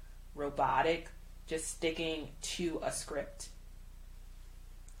robotic, just sticking to a script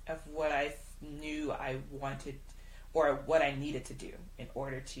of what I knew I wanted or what I needed to do in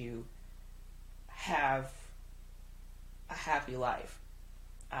order to have a happy life.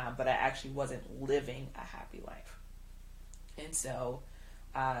 But I actually wasn't living a happy life. And so,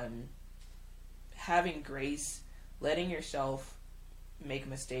 having grace, letting yourself make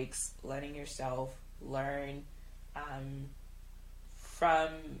mistakes, letting yourself learn from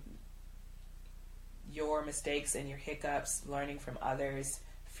your mistakes and your hiccups, learning from others,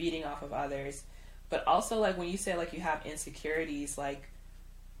 feeding off of others. But also, like, when you say, like, you have insecurities, like,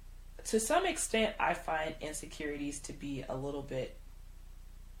 to some extent, I find insecurities to be a little bit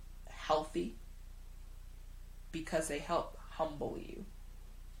healthy because they help humble you.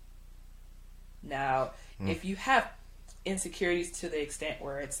 Now, if you have insecurities to the extent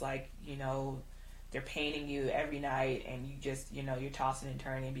where it's like, you know, they're painting you every night and you just, you know, you're tossing and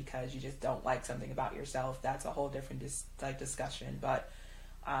turning because you just don't like something about yourself, that's a whole different discussion. But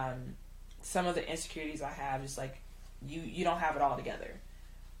some of the insecurities I have is like, you don't have it all together.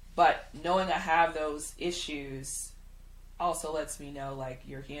 But knowing I have those issues also lets me know, like,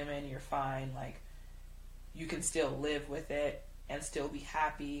 you're human, you're fine, like, you can still live with it and still be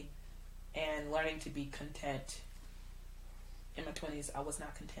happy, and learning to be content. In my 20s, I was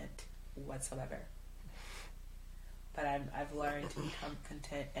not content whatsoever. But I've learned to become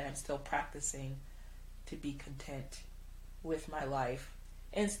content, and I'm still practicing to be content with my life,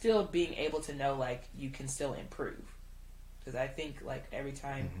 and still being able to know, like, you can still improve. Because I think, like, every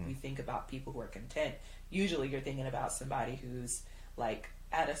time we think about people who are content, usually you're thinking about somebody who's, like,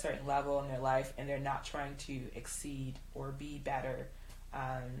 at a certain level in their life and they're not trying to exceed or be better.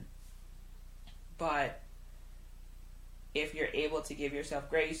 But if you're able to give yourself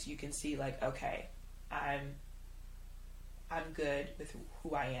grace, you can see, like, okay, I'm good with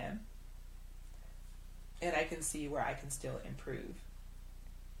who I am, and I can see where I can still improve.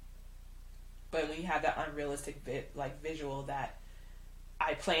 But when you have that unrealistic visual that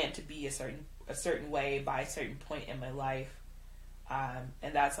I plan to be a certain way by a certain point in my life,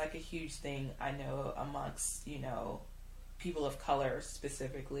 and that's like a huge thing I know amongst, you know, people of color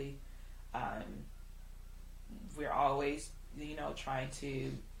specifically. We're always, you know, trying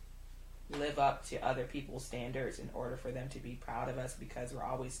to live up to other people's standards in order for them to be proud of us, because we're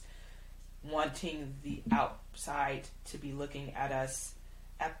always wanting the outside to be looking at us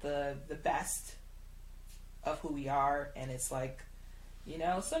at the best of who we are. And it's like, you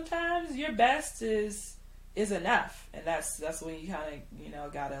know, sometimes your best is enough, and that's when you kind of, you know,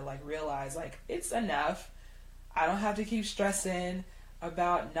 gotta, like, realize, like, it's enough. I don't have to keep stressing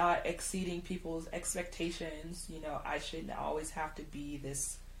about not exceeding people's expectations. You know, I shouldn't always have to be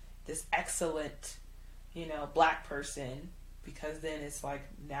this excellent, you know, black person, because then it's like,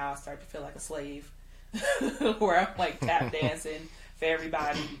 now I start to feel like a slave where I'm, like, tap dancing for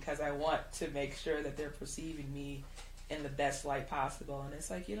everybody because I want to make sure that they're perceiving me in the best light possible. And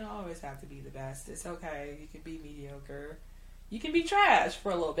it's like, you don't always have to be the best. It's okay. You can be mediocre. You can be trash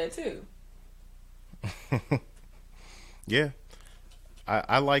for a little bit too. Yeah.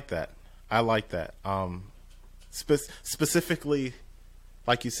 I like that. I like that. Specifically,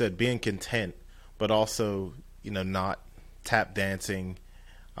 like you said, being content, but also, you know, not tap dancing,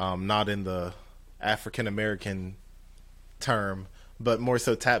 not in the African American term, but more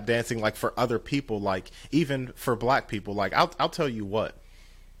so tap dancing, like, for other people, like, even for black people. Like, I'll tell you what,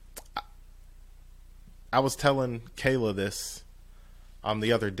 I was telling Kayla this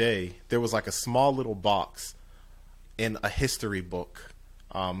the other day. There was, like, a small little box in a history book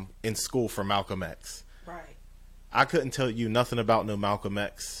in school for Malcolm X. Right. I couldn't tell you nothing about no Malcolm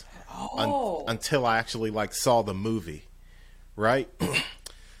X until I actually, like, saw the movie, right?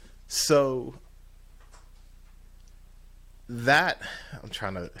 So that, I'm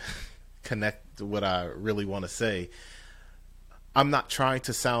trying to connect to what I really want to say. I'm not trying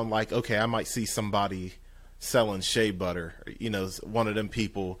to sound like, okay, I might see somebody selling shea butter, you know, one of them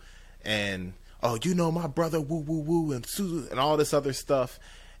people, and, oh, you know, my brother, woo, woo, woo, and all this other stuff.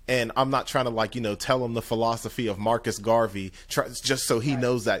 And I'm not trying to, like, you know, tell him the philosophy of Marcus Garvey, just so he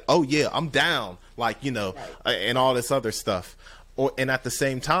knows that, oh, yeah, I'm down, like, you know, and all this other stuff. And at the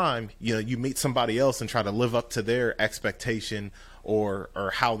same time, you know, you meet somebody else and try to live up to their expectation or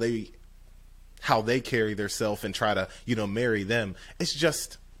how they carry themselves and try to, you know, marry them. It's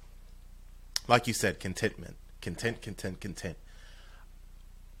just, like you said, contentment. Content.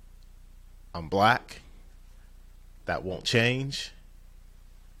 I'm black. That won't change.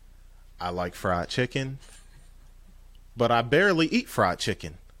 I like fried chicken, but I barely eat fried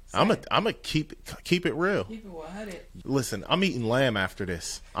chicken. I'm a keep it real. Keep it 100. Listen, I'm eating lamb after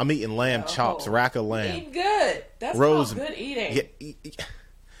this. I'm eating lamb chops, rack of lamb. Eat good. That's called good eating.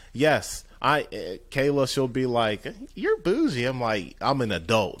 Yes. Kayla, she'll be like, "You're bougie." I'm like, I'm an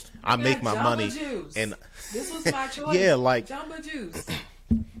adult. I make my money. Juice. And this was my choice. Yeah, like Jamba Juice.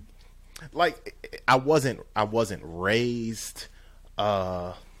 like I wasn't raised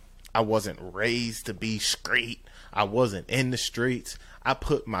I wasn't raised to be straight. I wasn't in the streets. I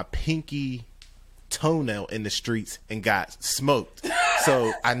put my pinky toenail in the streets and got smoked.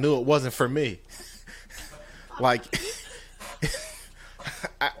 So I knew it wasn't for me. Like,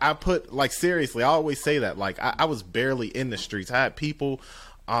 I put, like, seriously, I always say that. Like, I was barely in the streets. I had people,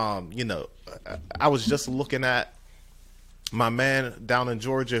 you know, I was just looking at my man down in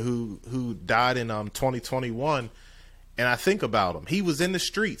Georgia who died in 2021. And I think about him. He was in the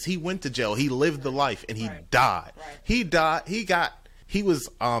streets. He went to jail. He lived the life, and he died. Right. He died. He was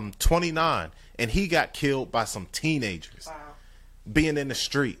 29, and he got killed by some teenagers. Wow. Being in the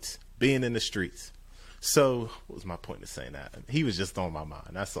streets. So, what was my point in saying that? He was just on my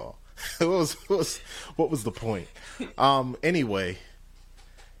mind. That's all. What was the point? Anyway.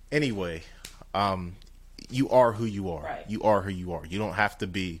 You are who you are. Right. You are who you are. You don't have to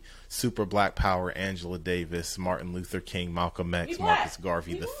be super Black Power, Angela Davis, Martin Luther King, Malcolm X, Marcus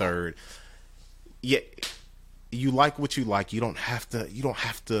Garvey III. Yeah, you like what you like. You don't have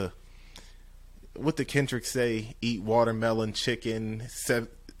to. What did Kendrick say? Eat watermelon, chicken.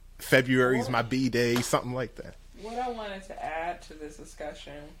 February's my B day, something like that. What I wanted to add to this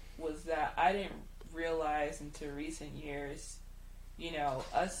discussion was that I didn't realize until recent years, you know,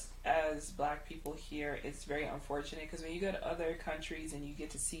 us as Black people here, it's very unfortunate because when you go to other countries and you get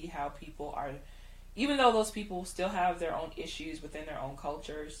to see how people are, even though those people still have their own issues within their own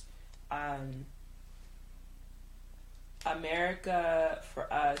cultures, America,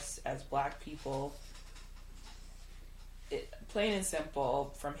 for us as Black people, plain and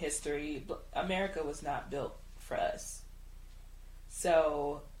simple, from history, America was not built for us.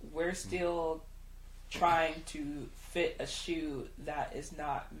 So we're still trying to fit a shoe that is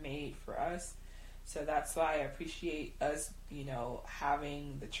not made for us. So that's why I appreciate us, you know,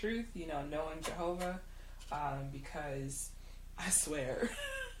 having the truth, you know, knowing Jehovah, because I swear,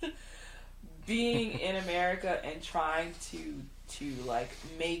 being in America and trying to like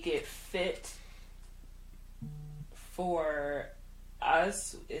make it fit for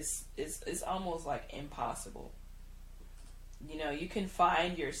us is almost like impossible. You know, you can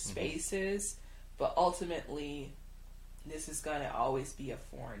find your spaces, but ultimately this is going to always be a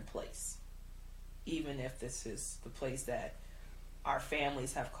foreign place, even if this is the place that our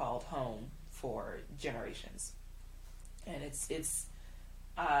families have called home for generations. And it's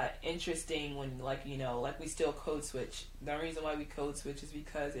interesting when, like, you know, like we still code switch. The reason why we code switch is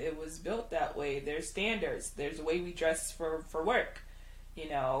because it was built that way. There's standards. There's a way we dress for work. You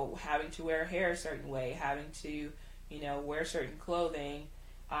know, having to wear hair a certain way, having to, you know, wear certain clothing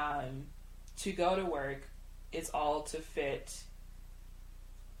to go to work. It's all to fit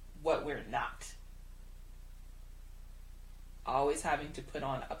what we're not. Always having to put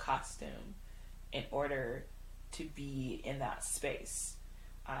on a costume in order to be in that space.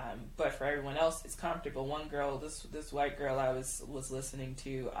 But for everyone else, it's comfortable. One girl, this white girl I was listening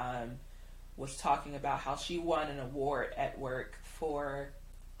to, was talking about how she won an award at work for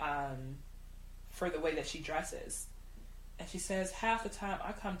the way that she dresses. And she says, half the time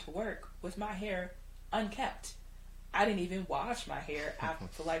I come to work with my hair unkept. I didn't even wash my hair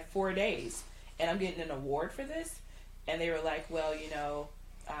for like 4 days. And I'm getting an award for this? And they were like, well, you know,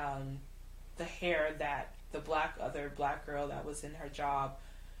 the hair that the other black girl that was in her job,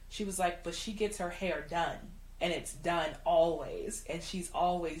 she was like, but she gets her hair done. And it's done always. And she's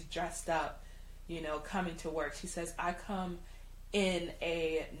always dressed up, you know, coming to work. She says, I come in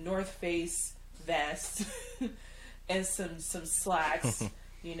a North Face vest and some slacks,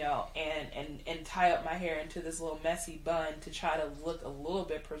 you know, and tie up my hair into this little messy bun to try to look a little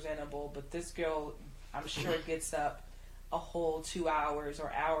bit presentable. But this girl, I'm sure, gets up a whole 2 hours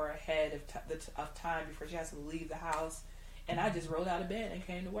or hour ahead of time before she has to leave the house. And I just rolled out of bed and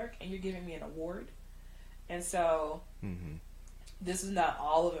came to work, and you're giving me an award? And so, this is not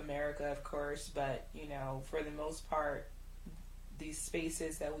all of America, of course, but, you know, for the most part, these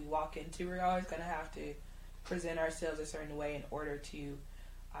spaces that we walk into, we're always going to have to present ourselves a certain way in order to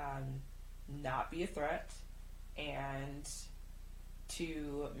not be a threat and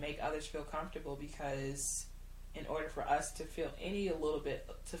to make others feel comfortable, because in order for us to feel a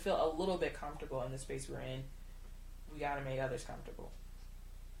little bit comfortable in the space we're in, we got to make others comfortable.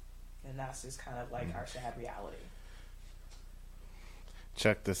 And that's just kind of like our sad reality.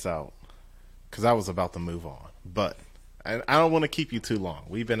 Check this out, because I was about to move on, but I don't want to keep you too long.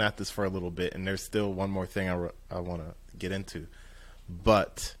 We've been at this for a little bit, and there's still one more thing I want to get into.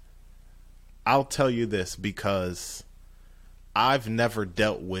 But I'll tell you this, because I've never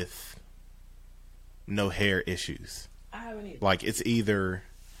dealt with no hair issues. I haven't either. Like, it's either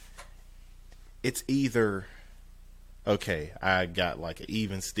it's either, okay, I got like an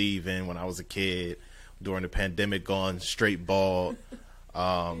even Steven when I was a kid during the pandemic, gone straight bald.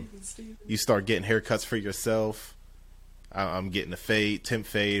 You start getting haircuts for yourself. I'm getting a fade, temp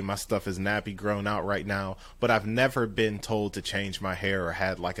fade. My stuff is nappy grown out right now, but I've never been told to change my hair or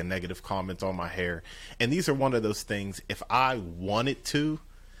had like a negative comment on my hair. And these are one of those things, if I wanted to,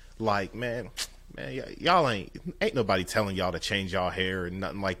 like, man, y'all ain't nobody telling y'all to change y'all hair or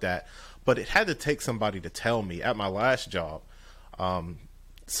nothing like that. But it had to take somebody to tell me. At my last job,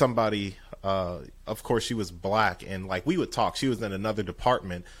 somebody, of course she was black, and like we would talk. She was in another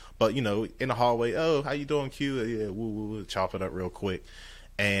department, but you know, in the hallway, oh, how you doing, Q? Yeah, woo, woo, woo, chop it up real quick.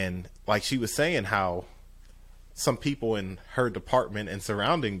 And like she was saying how some people in her department and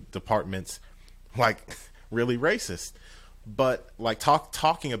surrounding departments, like, really racist. But like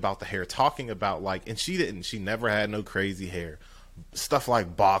talking about the hair, talking about like, and she never had no crazy hair, stuff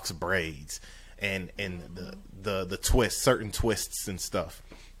like box braids and the twists, certain twists and stuff.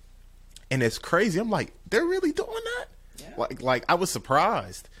 And it's crazy. I'm like, they're really doing that? Yeah. Like I was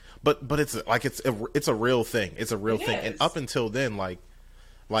surprised. But it's like it's a real thing. It's a real thing. And up until then, like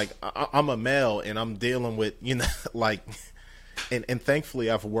I'm a male and I'm dealing with, you know, like, and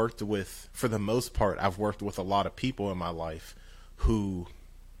thankfully I've worked with, for the most part, I've worked with a lot of people in my life who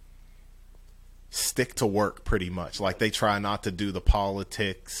stick to work pretty much. Like they try not to do the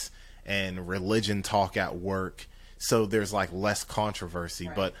politics and religion talk at work. So there's like less controversy.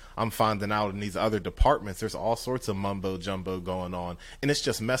 Right. But I'm finding out in these other departments, there's all sorts of mumbo jumbo going on, and it's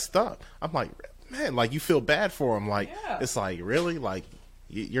just messed up. I'm like, man, like you feel bad for them. Like, It's like, really? Like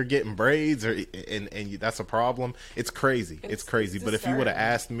you're getting braids and that's a problem. It's crazy. It's crazy. But if you would have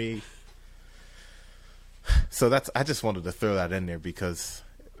asked me, so I just wanted to throw that in there because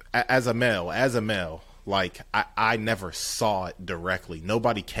as a male, like I never saw it directly.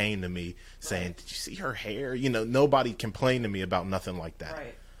 Nobody came to me saying, "Did you see her hair?" You know, nobody complained to me about nothing like that.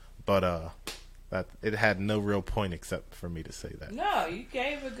 Right. But that it had no real point except for me to say that. No, you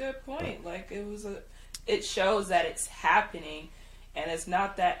gave a good point. Like it shows that it's happening, and it's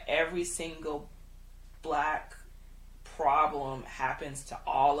not that every single black problem happens to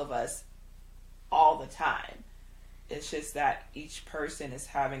all of us all the time. It's just that each person is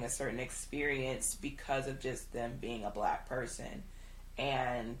having a certain experience because of just them being a black person.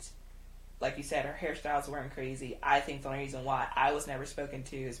 And like you said, her hairstyles weren't crazy. I think the only reason why I was never spoken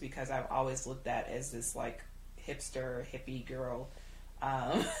to is because I've always looked at as this like hipster, hippie girl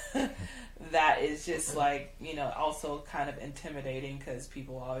that is just like, you know, also kind of intimidating because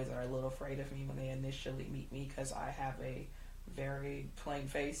people always are a little afraid of me when they initially meet me because I have a very plain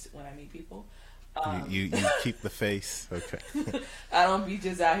face when I meet people. You keep the face, okay. I don't be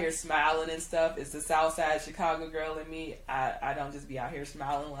just out here smiling and stuff. It's the Southside Chicago girl in me. I don't just be out here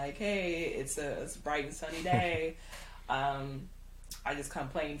smiling like, hey, it's a bright and sunny day. I just come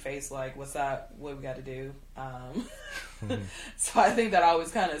plain face like, what's up? What we got to do? So I think that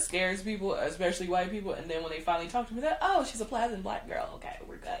always kind of scares people, especially white people. And then when they finally talk to me, they're, oh, she's a pleasant black girl. Okay,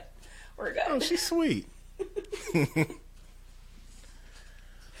 we're good. Oh, she's sweet.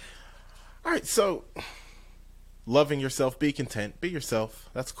 All right, so loving yourself, be content, be yourself.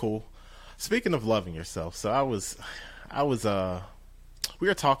 That's cool. Speaking of loving yourself, so we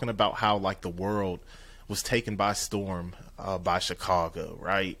were talking about how like the world was taken by storm by Chicago,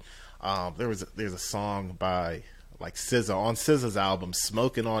 right? There's a song by like SZA on SZA's album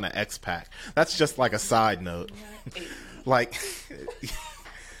 "Smoking on an X-Pac." That's just like a side note, like,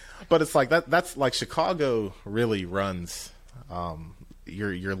 but it's like that's like Chicago really runs.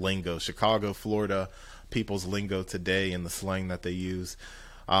 Your lingo, Chicago, Florida, people's lingo today and the slang that they use.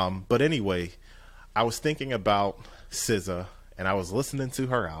 But anyway, I was thinking about SZA and I was listening to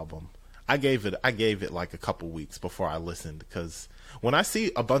her album. I gave it like a couple weeks before I listened because when I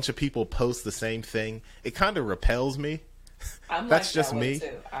see a bunch of people post the same thing, it kind of repels me. I'm That's like just that me.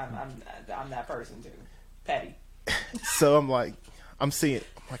 Too. I'm that person too. Petty. So I'm like, I'm seeing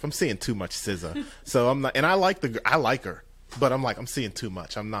too much SZA. So I'm not, and I like her. But I'm like, I'm seeing too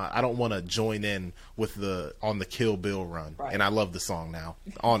much. I don't want to join in with on the Kill Bill run. Right. And I love the song now.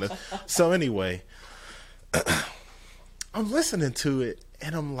 So anyway, I'm listening to it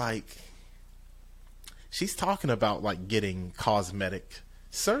and I'm like, she's talking about like getting cosmetic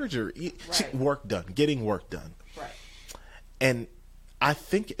surgery, right. Getting work done. Right. And I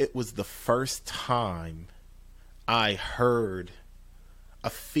think it was the first time I heard a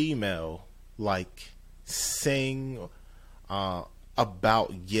female like sing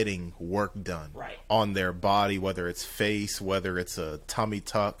about getting work done on their body, whether it's face, whether it's a tummy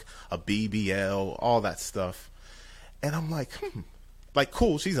tuck, a BBL, all that stuff. And I'm like, like,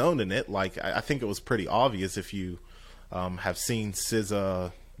 cool, she's owning it. Like, I think it was pretty obvious if you have seen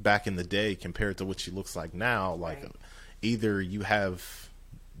SZA back in the day compared to what she looks like now. Like, Right. either you have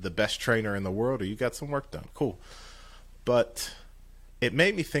the best trainer in the world or you got some work done. Cool. But it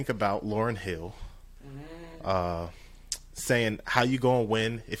made me think about Lauryn Hill saying, how you gonna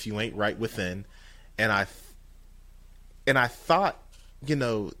win if you ain't right within? And I thought, you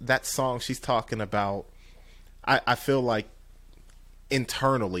know, that song she's talking about, I feel like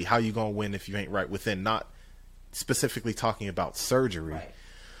internally, how you gonna win if you ain't right within, not specifically talking about surgery. Right.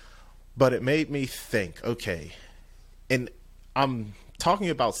 But it made me think, okay, and I'm talking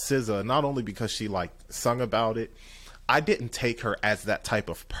about SZA not only because she like sung about it. I didn't take her as that type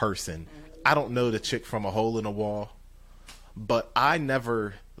of person. I don't know the chick from a hole in a wall, but I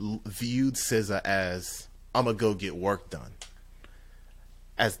never viewed SZA as, I'm gonna go get work done,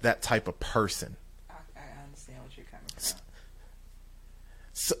 as that type of person. I understand what you're coming from.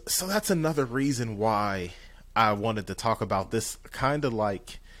 So that's another reason why I wanted to talk about this. Kind of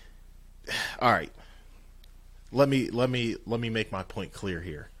like, all right, let me make my point clear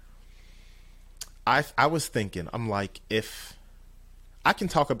here. I was thinking, I'm like, if I can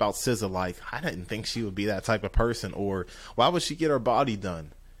talk about SZA, like, I didn't think she would be that type of person, or why would she get her body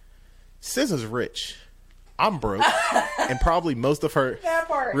done? SZA's rich. I'm broke, and probably most of her That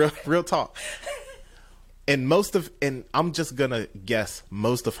part. real talk. And I'm just gonna guess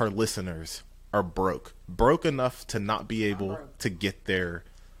most of her listeners are broke enough to not be able to get their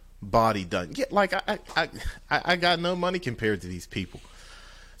body done. Yeah, like I got no money compared to these people.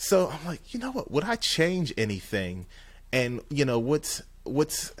 So I'm like, you know what? Would I change anything? And you know, what's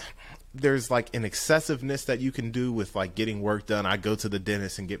there's like an excessiveness that you can do with like getting work done. I go to the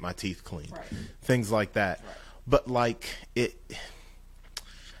dentist and get my teeth cleaned, Right. things like that. Right. But like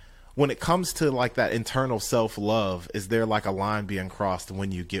when it comes to like that internal self-love, is there like a line being crossed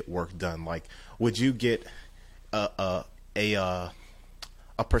when you get work done? Like, would you get a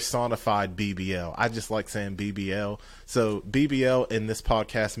personified BBL? I just like saying BBL. So BBL in this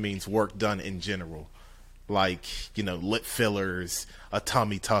podcast means work done in general. Like, you know, lip fillers, a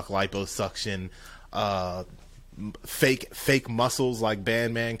tummy tuck, liposuction, fake muscles like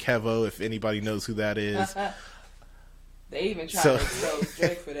Bandman Kevo, if anybody knows who that is. They even tried to expose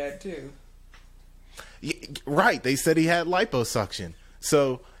Drake for that too. Yeah, right. They said he had liposuction.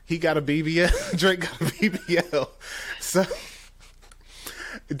 So he got a BBL. Drake got a BBL. So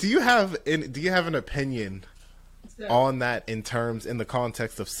do you have an opinion on that in the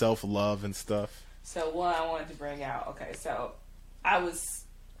context of self-love and stuff? So one I wanted to bring out. Okay, so I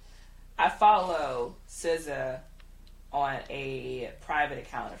follow SZA on a private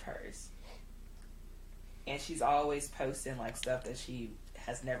account of hers, and she's always posting like stuff that she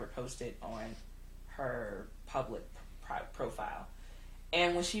has never posted on her public profile.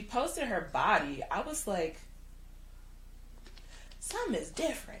 And when she posted her body, I was like, something is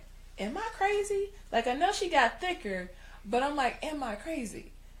different. Am I crazy? Like, I know she got thicker, but I'm like, am I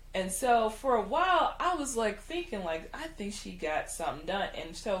crazy? And so for a while, I was like thinking, like, I think she got something done.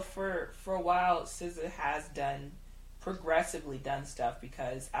 And so for a while, SZA has progressively done stuff,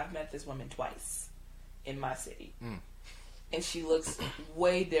 because I've met this woman twice in my city. And she looks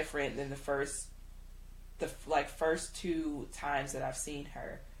way different than the first two times that I've seen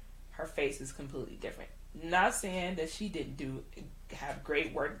her. Her face is completely different. Not saying that she didn't have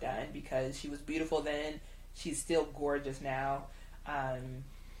great work done, because she was beautiful then. She's still gorgeous now.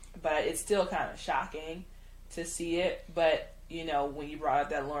 But it's still kind of shocking to see it. But, you know, when you brought up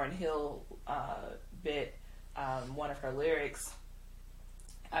that Lauryn Hill bit, one of her lyrics,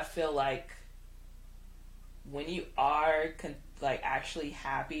 I feel like when you are actually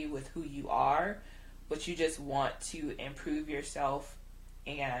happy with who you are, but you just want to improve yourself,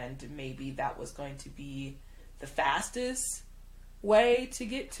 and maybe that was going to be the fastest way to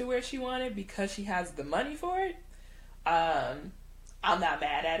get to where she wanted because she has the money for it, I'm not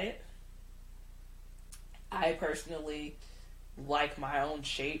mad at it. I personally like my own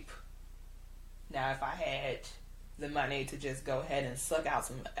shape. Now, if I had the money to just go ahead and suck out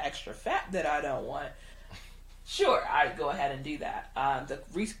some extra fat that I don't want, sure, I'd go ahead and do that. The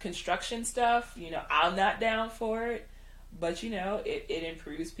reconstruction stuff, you know, I'm not down for it. But, you know, it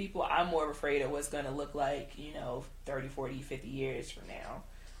improves people. I'm more afraid of what's going to look like, you know, 30, 40, 50 years from now.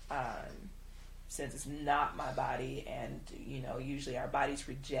 Since it's not my body, and, you know, usually our bodies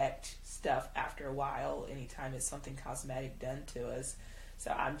reject stuff after a while anytime it's something cosmetic done to us.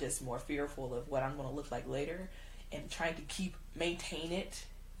 So I'm just more fearful of what I'm going to look like later, and trying to maintain it,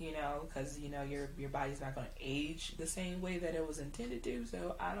 you know, because, you know, your body's not going to age the same way that it was intended to.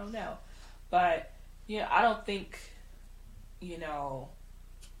 So I don't know. But, you know, I don't think you know,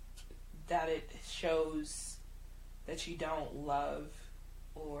 that it shows that you don't love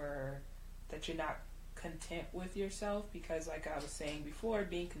or that you're not content with yourself, because like I was saying before,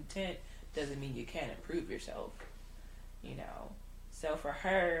 being content doesn't mean you can't improve yourself, you know. So for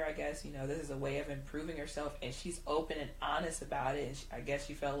her, I guess, you know, this is a way of improving herself, and she's open and honest about it. And I guess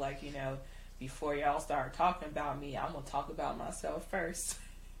she felt like, you know, before y'all start talking about me, I'm going to talk about myself first.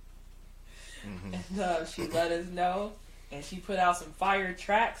 Mm-hmm. And she let us know, and she put out some fire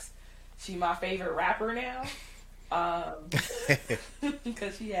tracks. She my favorite rapper now,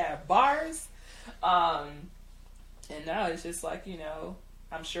 because she had bars. And now it's just like, you know,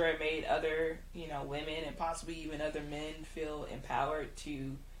 I'm sure it made other, you know, women and possibly even other men feel empowered to,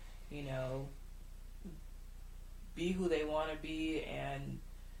 you know, be who they want to be and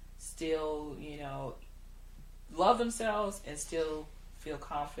still, you know, love themselves and still feel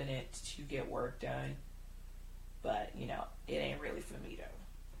confident to get work done. But, you know, it ain't really for me though.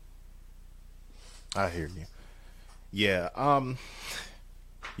 I hear you. Yeah.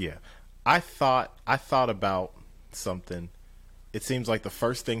 Yeah. I thought about something. It seems like the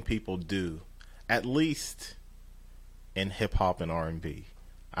first thing people do, at least in hip hop and R&B.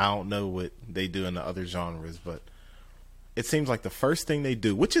 I don't know what they do in the other genres, but it seems like the first thing they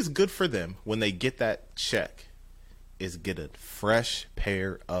do, which is good for them when they get that check, is get a fresh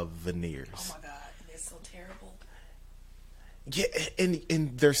pair of veneers. Oh my God, it's so terrible. Yeah,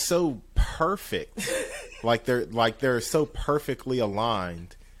 and they're so perfect. like they're so perfectly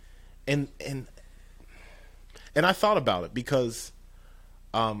aligned. And I thought about it because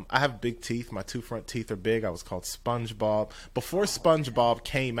I have big teeth. My two front teeth are big. I was called SpongeBob. Before SpongeBob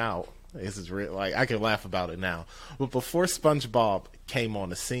came out, this is real, like I can laugh about it now. But before SpongeBob came on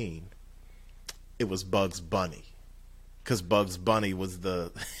the scene, it was Bugs Bunny. Because Bugs Bunny was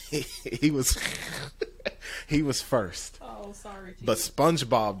he was first. Oh, sorry. Geez. But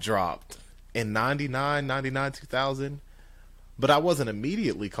SpongeBob dropped in 99, 2000. But I wasn't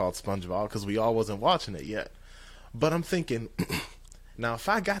immediately called SpongeBob because we all wasn't watching it yet. But I'm thinking, now if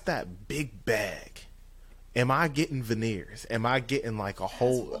I got that big bag, am I getting veneers? Am I getting like a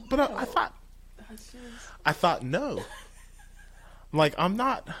whole? But I thought no. Like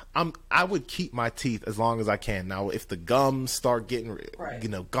I would keep my teeth as long as I can. Now if the gums start getting, right, you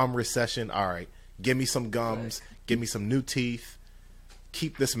know, gum recession, all right, give me some gums, give me some new teeth,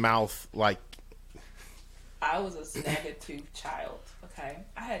 keep this mouth like. I was a snag-a-tooth child, okay?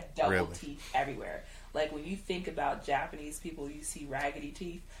 I had double teeth everywhere. Like, when you think about Japanese people, you see raggedy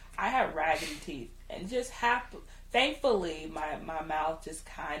teeth. I had raggedy teeth. And just thankfully, my mouth just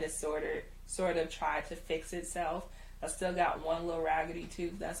kind of sort of tried to fix itself. I still got one little raggedy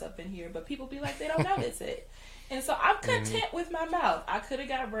tooth that's up in here, but people be like, they don't notice it. And so I'm content with my mouth. I could have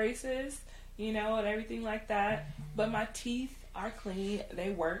got braces, you know, and everything like that. But my teeth are clean.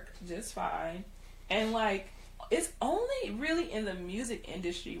 They work just fine. And, like, it's only really in the music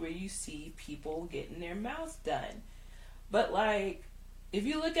industry where you see people getting their mouths done. But, like, if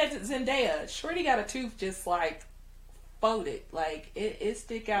you look at Zendaya, Shorty got a tooth just, like, folded. Like, it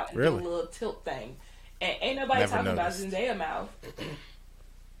stick out and do a little tilt thing. And ain't nobody talking about Zendaya mouth.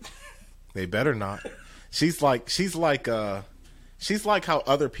 They better not. She's like how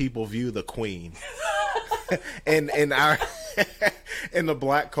other people view the queen. in our in the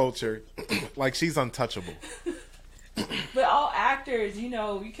black culture, like she's untouchable. But all actors, you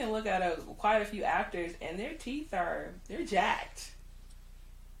know, you can look at quite a few actors, and their teeth they're jacked.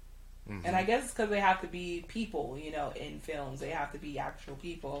 Mm-hmm. And I guess it's because they have to be people, you know, in films. They have to be actual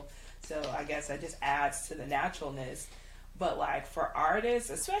people. So I guess that just adds to the naturalness. But like for artists,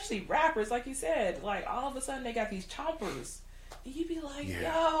 especially rappers, like you said, like all of a sudden they got these chompers. And you'd be like,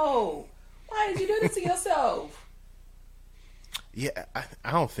 yo, why did you do this to yourself? Yeah,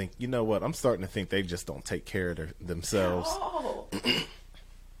 I don't think, you know what, I'm starting to think they just don't take care of themselves. Oh.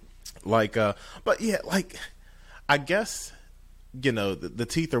 Like, but yeah, like, I guess, you know, the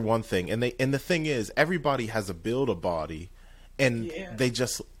teeth are one thing. And the thing is, everybody has a build a body, and they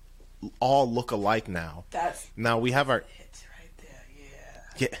just all look alike now. Now we have our... It's right there,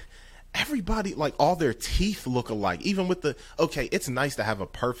 yeah. Everybody, like, all their teeth look alike. Even with okay, it's nice to have a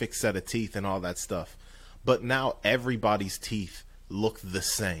perfect set of teeth and all that stuff. But now everybody's teeth look the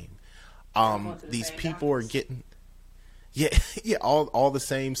same. These people are getting, all the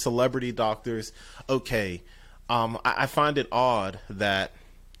same celebrity doctors. Okay, I find it odd that,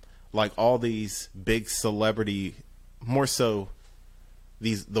 like, all these big celebrity, more so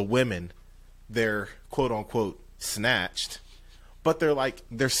the women, they're quote unquote snatched, but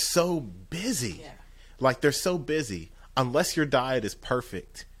they're so busy. Yeah. Like, they're so busy. Unless your diet is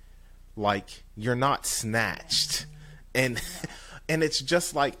perfect, like, you're not snatched. and and it's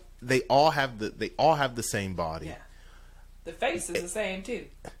just like they all have the same body. Yeah. The face is the same too.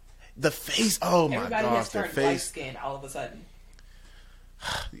 The face, oh my Everybody gosh, has their turned face. light skin all of a sudden.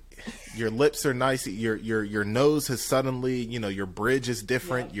 Your lips are nice. Your nose has suddenly, your bridge is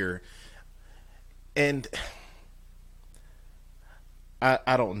different. Yeah. And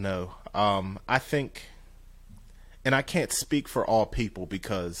I don't know. I think, and I can't speak for all people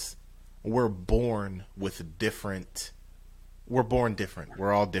because we're born with different. We're born different.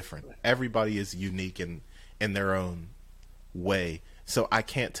 We're all different. Everybody is unique in their own way. So I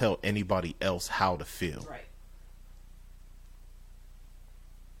can't tell anybody else how to feel. Right.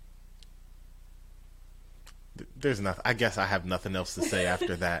 There's nothing. I guess I have nothing else to say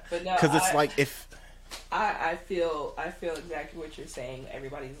after that. But no, because it's like if I feel exactly what you're saying.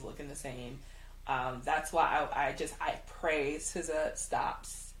 Everybody's looking the same. That's why I pray SZA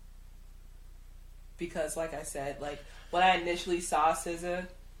stops, because like I said, like when I initially saw SZA,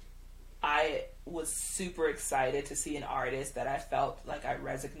 I was super excited to see an artist that I felt like I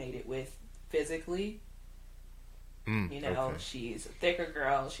resonated with physically. Okay. She's a thicker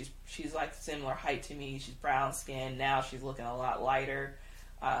girl. She's like similar height to me. She's brown skinned. Now she's looking a lot lighter.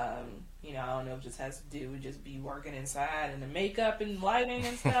 I don't know if it just has to do with just be working inside and the makeup and lighting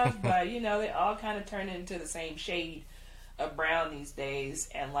and stuff. But, it all kind of turned into the same shade of brown these days.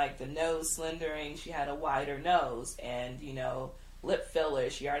 And like the nose slendering, she had a wider nose. And, lip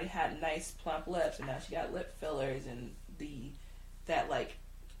fillers. She already had nice plump lips, and now she got lip fillers and that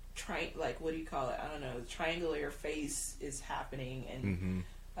what do you call it? I don't know. The triangular face is happening, and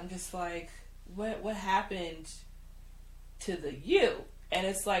I'm just like, what happened to the you? And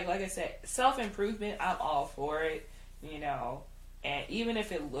it's like I said, self-improvement, I'm all for it, and even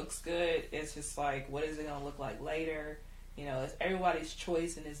if it looks good, it's just like, what is it going to look like later? It's everybody's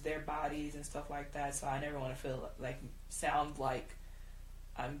choice and it's their bodies and stuff like that, so I never want to sound like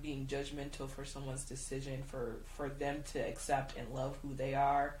I'm being judgmental for someone's decision for them to accept and love who they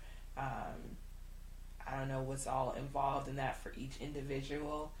are. I don't know what's all involved in that for each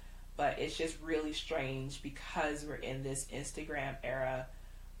individual, but it's just really strange because we're in this Instagram era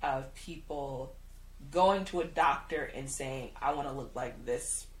of people going to a doctor and saying, I want to look like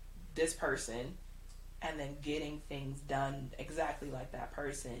this person, and then getting things done exactly like that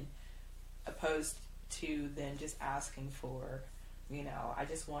person, opposed to them just asking for, I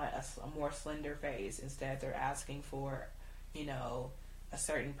just want a more slender face. Instead, they're asking for, a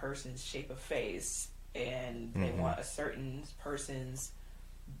certain person's shape of face, and they want a certain person's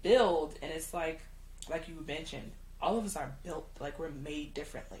build. And it's like you mentioned, all of us are built, like we're made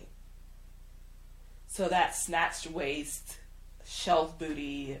differently. So that snatched waist, shelf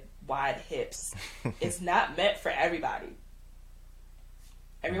booty, wide hips is not meant for everybody.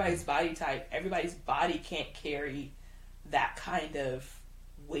 Everybody's body type, everybody's body can't carry that kind of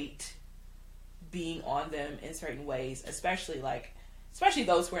weight being on them in certain ways, especially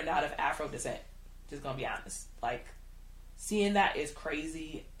those who are not of Afro descent. Just gonna be honest. Like, seeing that is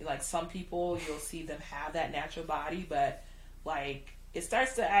crazy. Like, some people, you'll see them have that natural body, but like it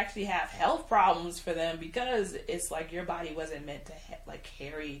starts to actually have health problems for them, because it's like your body wasn't meant to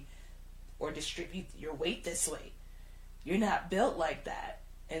carry or distribute your weight this way. You're not built like that.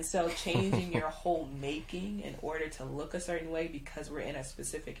 And so changing your whole making in order to look a certain way because we're in a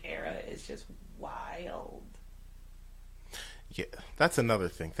specific era is just wild. Yeah, that's another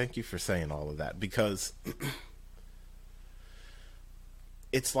thing. Thank you for saying all of that, because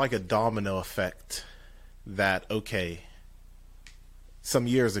it's like a domino effect that, okay, some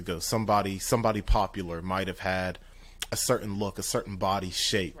years ago, somebody popular might have had a certain look, a certain body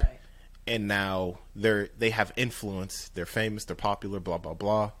shape. Right. And now they have influence. They're famous. They're popular. Blah blah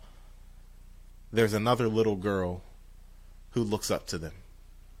blah. There's another little girl who looks up to them,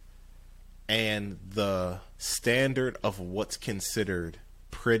 and the standard of what's considered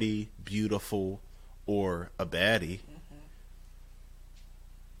pretty, beautiful, or a baddie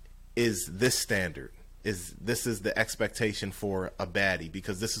is this standard. This is the expectation for a baddie,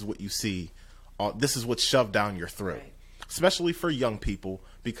 because this is what you see. This is what's shoved down your throat. Right. Especially for young people,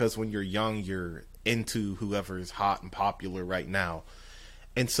 because when you're young, you're into whoever is hot and popular right now.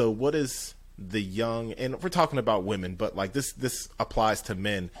 And so what is the young, and we're talking about women, but like this applies to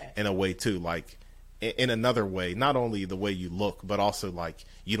men in a way too, like in another way, not only the way you look, but also like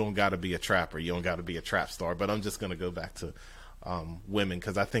you don't got to be a trapper, you don't got to be a trap star. But I'm just going to go back to women,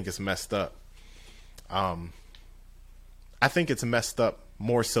 because I think it's messed up. I think it's messed up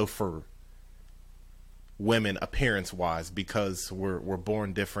more so for women appearance wise, because we're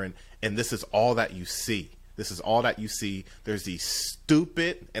born different, and this is all that you see. There's these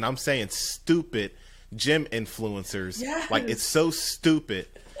stupid, and I'm saying stupid, gym influencers. Yes. Like, it's so stupid.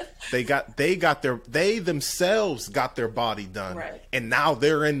 They themselves got their body done, right. and now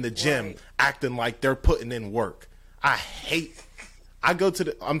they're in the gym right. acting like they're putting in work. I'm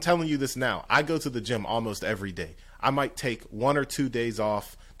telling you this now. I go to the gym almost every day. I might take 1 or 2 days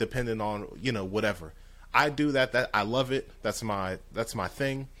off depending on, whatever. I do that. I love it. That's my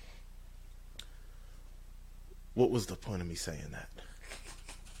thing. What was the point of me saying that?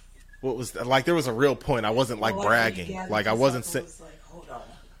 What was like? There was a real point. I wasn't like bragging. Like I wasn't saying. Like, hold on.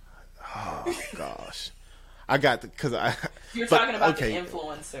 Oh gosh, because You're talking about the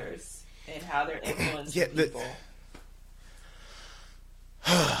influencers and how they're influencing people.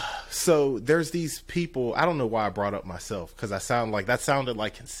 So there's these people. I don't know why I brought up myself, because that sounded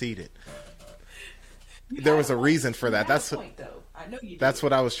like conceited. There was a reason for that. That's point, though. I know you. That's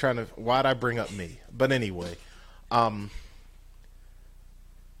what I was trying to. Why'd I bring up me? But anyway,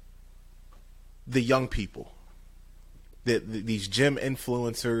 the young people, these gym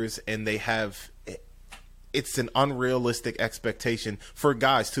influencers, and they have. It's an unrealistic expectation for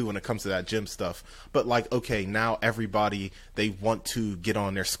guys too when it comes to that gym stuff. But like, okay, now everybody, they want to get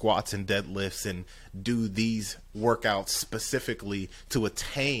on their squats and deadlifts and do these workouts specifically to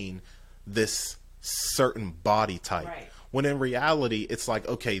attain this certain body type. Right. When in reality, it's like,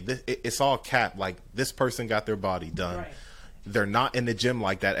 okay, it's all cap. Like, this person got their body done. Right. They're not in the gym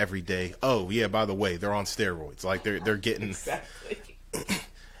like that every day. Oh yeah, by the way, they're on steroids. Like they're getting exactly.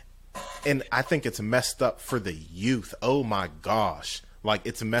 And I think it's messed up for the youth. Oh my gosh. Like,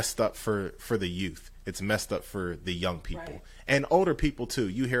 it's messed up for the youth. It's messed up for the young people. Right. And older people too.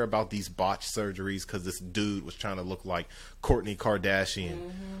 You hear about these botched surgeries because this dude was trying to look like Kourtney Kardashian,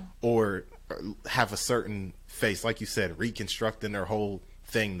 or have a certain face, like you said, reconstructing their whole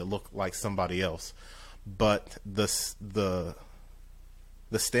thing to look like somebody else. But the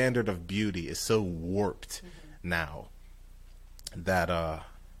standard of beauty is so warped now that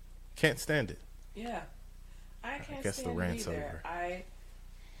can't stand it. Yeah, I can't guess stand the rant's it either. over.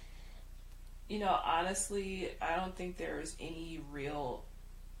 Honestly, I don't think there's any real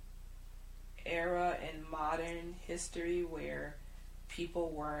era in modern history where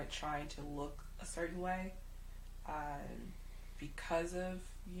people weren't trying to look a certain way, because of,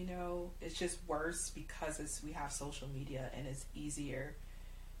 it's just worse because we have social media and it's easier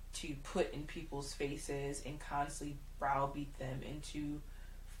to put in people's faces and constantly browbeat them into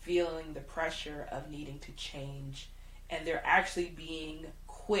feeling the pressure of needing to change, and there actually being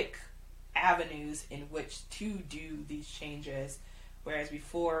quick avenues in which to do these changes, whereas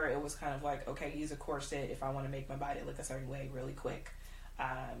before it was kind of like, okay, use a corset if I want to make my body look a certain way really quick,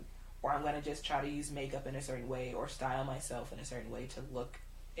 or I'm going to just try to use makeup in a certain way or style myself in a certain way to look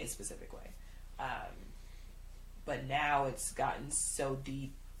a specific way, but now it's gotten so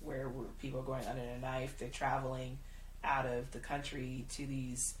deep where people are going under the knife. They're traveling out of the country to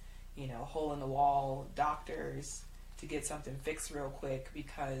these, hole in the wall doctors to get something fixed real quick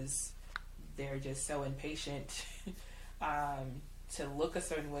because they're just so impatient to look a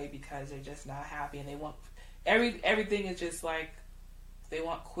certain way because they're just not happy, and they want everything is just like they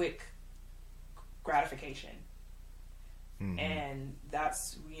want quick gratification. And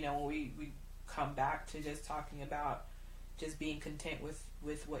that's, when we come back to just talking about just being content with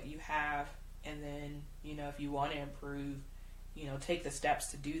what you have. And then, if you want to improve, take the steps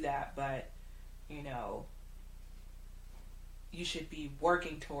to do that. But, you should be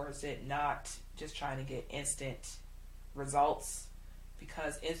working towards it, not just trying to get instant results,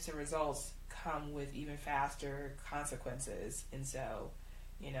 because instant results come with even faster consequences. And so,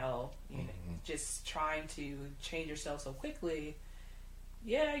 just trying to change yourself so quickly,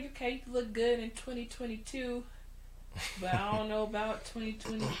 yeah, okay, you can look good in 2022. But I don't know about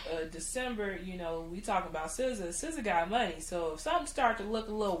 2020 December. We talking about SZA. SZA got money, so if something start to look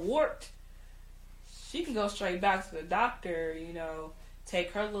a little warped, she can go straight back to the doctor.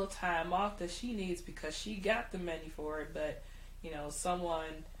 Take her little time off that she needs because she got the money for it. But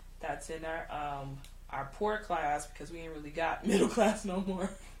someone that's in our poor class, because we ain't really got middle class no more.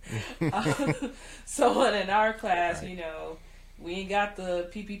 Someone in our class, right. We ain't got the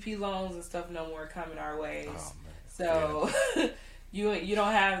PPP loans and stuff no more coming our ways. Oh, so yeah. you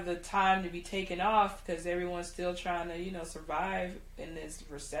don't have the time to be taken off because everyone's still trying to survive in this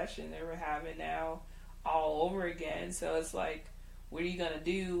recession that we're having now all over again. So it's like, what are you gonna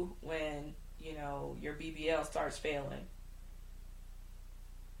do when your BBL starts failing,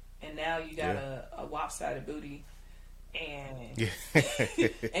 and now you got a lopsided booty, and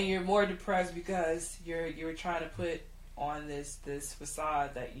and you're more depressed because you're trying to put on this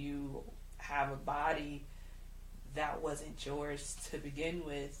facade that you have a body that wasn't yours to begin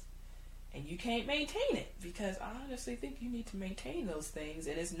with, and you can't maintain it, because I honestly think you need to maintain those things,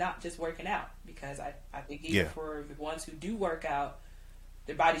 and it's not just working out, because I think even for the ones who do work out,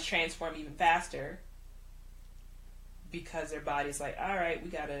 their bodies transform even faster because their body's like, all right, we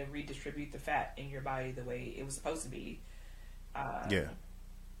got to redistribute the fat in your body the way it was supposed to be. And now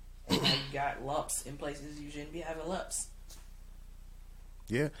you got lumps in places you shouldn't be having lumps.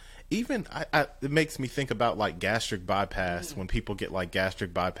 Yeah. Even it makes me think about like gastric bypass, when people get like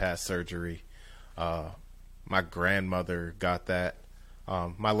gastric bypass surgery. My grandmother got that.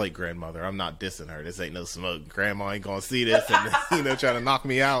 My late grandmother. I'm not dissing her. This ain't no smoke. Grandma ain't gonna see this and try to knock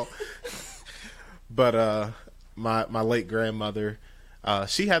me out. But my late grandmother,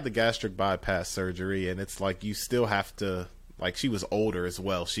 she had the gastric bypass surgery, and it's like you still have to, like, she was older as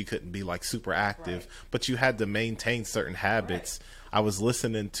well. She couldn't be like super active, but you had to maintain certain habits. I was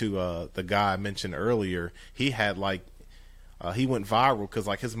listening to the guy I mentioned earlier. He had like he went viral because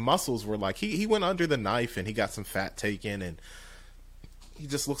like his muscles were like he went under the knife and he got some fat taken, and he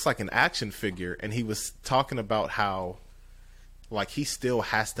just looks like an action figure. And he was talking about how like he still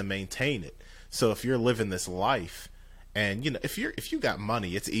has to maintain it. So if you're living this life, and if you got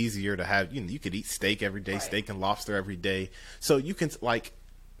money, it's easier to have, you could eat steak every day, steak and lobster every day. So you can like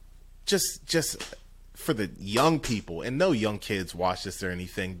just for the young people, and no young kids watch this or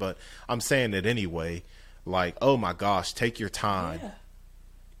anything, but I'm saying it anyway. Like, oh my gosh, take your time. Yeah.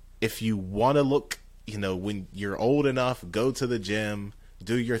 If you want to look, when you're old enough, go to the gym,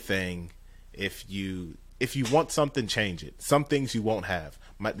 do your thing. If you want something, change it. Some things you won't have.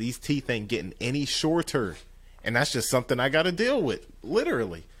 These teeth ain't getting any shorter, and that's just something I got to deal with,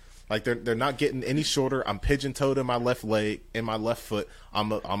 literally. Like they're not getting any shorter. I'm pigeon-toed in my left leg, in my left foot.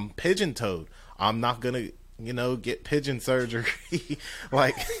 I'm pigeon-toed. I'm not gonna, get pigeon surgery.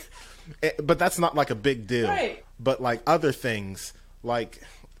 Like, but that's not like a big deal. Right. But like other things, like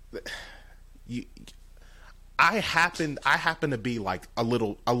I happen to be like a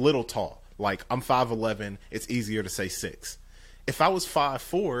little tall. Like I'm 5'11". It's easier to say 6. If I was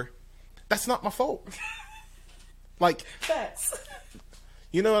 5'4", that's not my fault. Like, facts.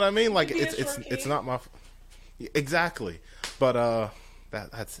 You know what I mean? Like it's not my exactly. But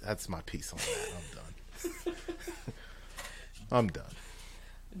that's my piece on that. I'm done. I'm done.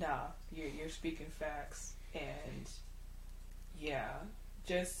 Nah, you're speaking facts, and yeah,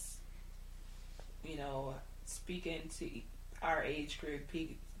 just speaking to our age group,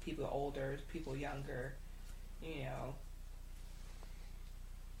 people older, people younger,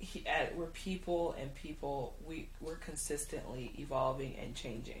 we're people, and we're consistently evolving and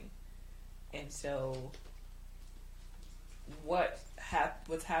changing, and so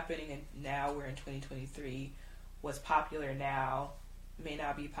what's happening now, we're in 2023, what's popular now may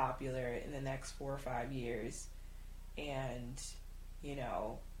not be popular in the next 4 or 5 years. And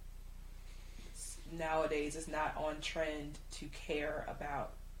nowadays it's not on trend to care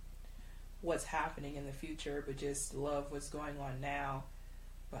about what's happening in the future, but just love what's going on now.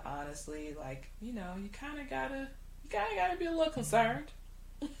 But honestly, like, you kind of gotta be a little concerned.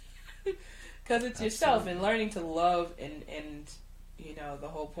 Because it's yourself, and learning to love, and the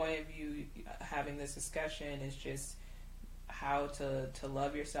whole point of you having this discussion is just how to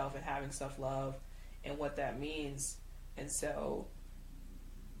love yourself, and having self-love, and what that means. And so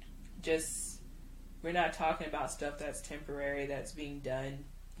we're not talking about stuff that's temporary, that's being done,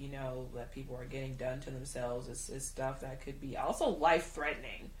 that people are getting done to themselves. It's stuff that could be also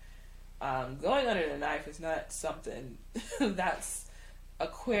life-threatening. Going under the knife is not something that's a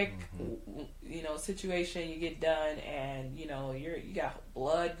quick, situation. You get done, and you got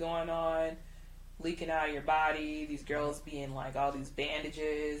blood going on, leaking out of your body. These girls being like all these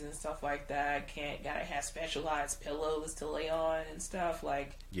bandages and stuff like that. Gotta have specialized pillows to lay on and stuff.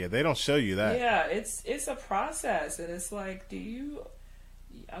 Like, yeah, they don't show you that. Yeah, it's a process, and it's like,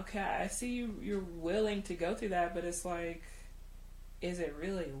 okay, I see you're willing to go through that, but it's like, is it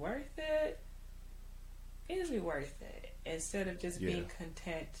really worth it? Is it worth it? Instead of just being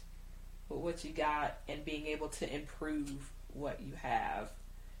content with what you got and being able to improve what you have.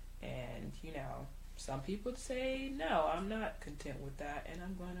 And, some people say, no, I'm not content with that, and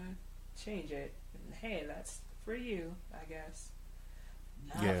I'm going to change it. And hey, that's for you, I guess.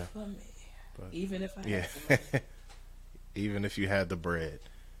 Not for me. But, even if I had the money. Even if you had the bread.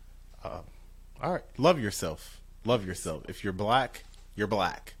 All right. Love yourself. Love yourself. If you're black, you're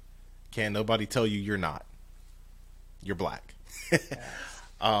black. Can't nobody tell you you're not. You're black.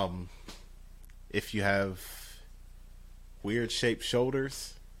 If you have weird shaped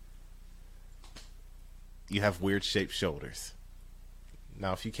shoulders, you have weird shaped shoulders.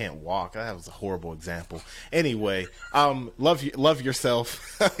 Now, if you can't walk, that was a horrible example. Anyway, love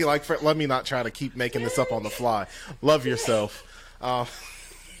yourself. Let me not try to keep making this up on the fly. Love yourself.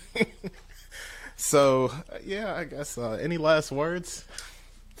 So, yeah, I guess, any last words?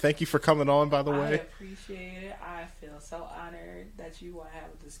 Thank you for coming on, by the way. I appreciate it. I feel so honored that you want to have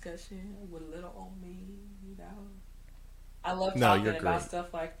a discussion with little old me, you know. I love talking about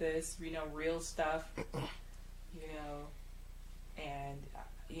stuff like this, you know, real stuff, you know, and,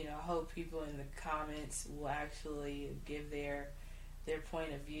 you know, I hope people in the comments will actually give their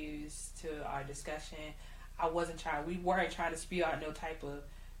point of views to our discussion. We weren't trying to spew out no type of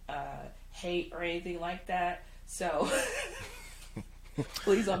hate or anything like that, so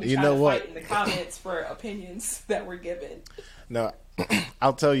please don't be trying to fight in the comments for opinions that were given. No,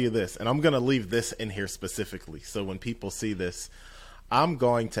 I'll tell you this, and I'm going to leave this in here specifically. So when people see this, I'm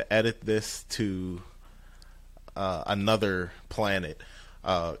going to edit this to another planet,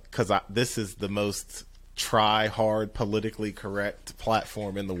 because this is the most try-hard, politically correct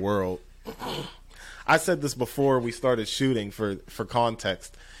platform in the world. I said this before we started shooting for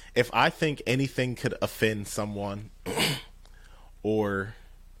context. If I think anything could offend someone or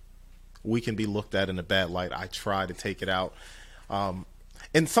we can be looked at in a bad light, I try to take it out.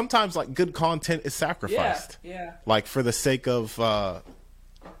 And sometimes, like, good content is sacrificed. Yeah. Like, for the sake of,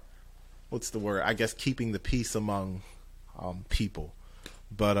 what's the word? I guess keeping the peace among people.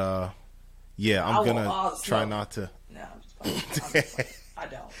 But, yeah, I'm going to try not to. No, I'm just playing. I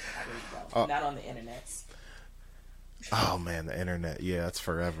don't. I really don't. Not on the internet. Oh, man, the internet. Yeah, it's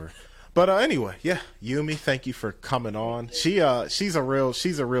forever. But anyway, yeah, Yumi, thank you for coming on. She's a real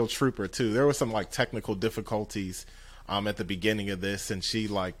trooper too. There was some like technical difficulties at the beginning of this, and she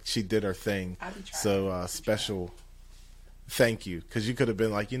did her thing. So special thank you, because you could have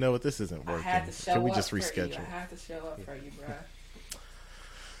been like, you know what, this isn't working. Can we just reschedule? I had to show up for you, bro.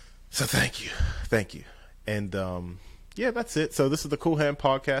 So thank you, and yeah, that's it. So this is the Cool Hand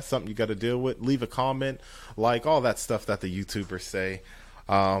Podcast. Something you got to deal with. Leave a comment, like all that stuff that the YouTubers say.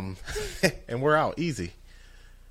 And we're out. Easy.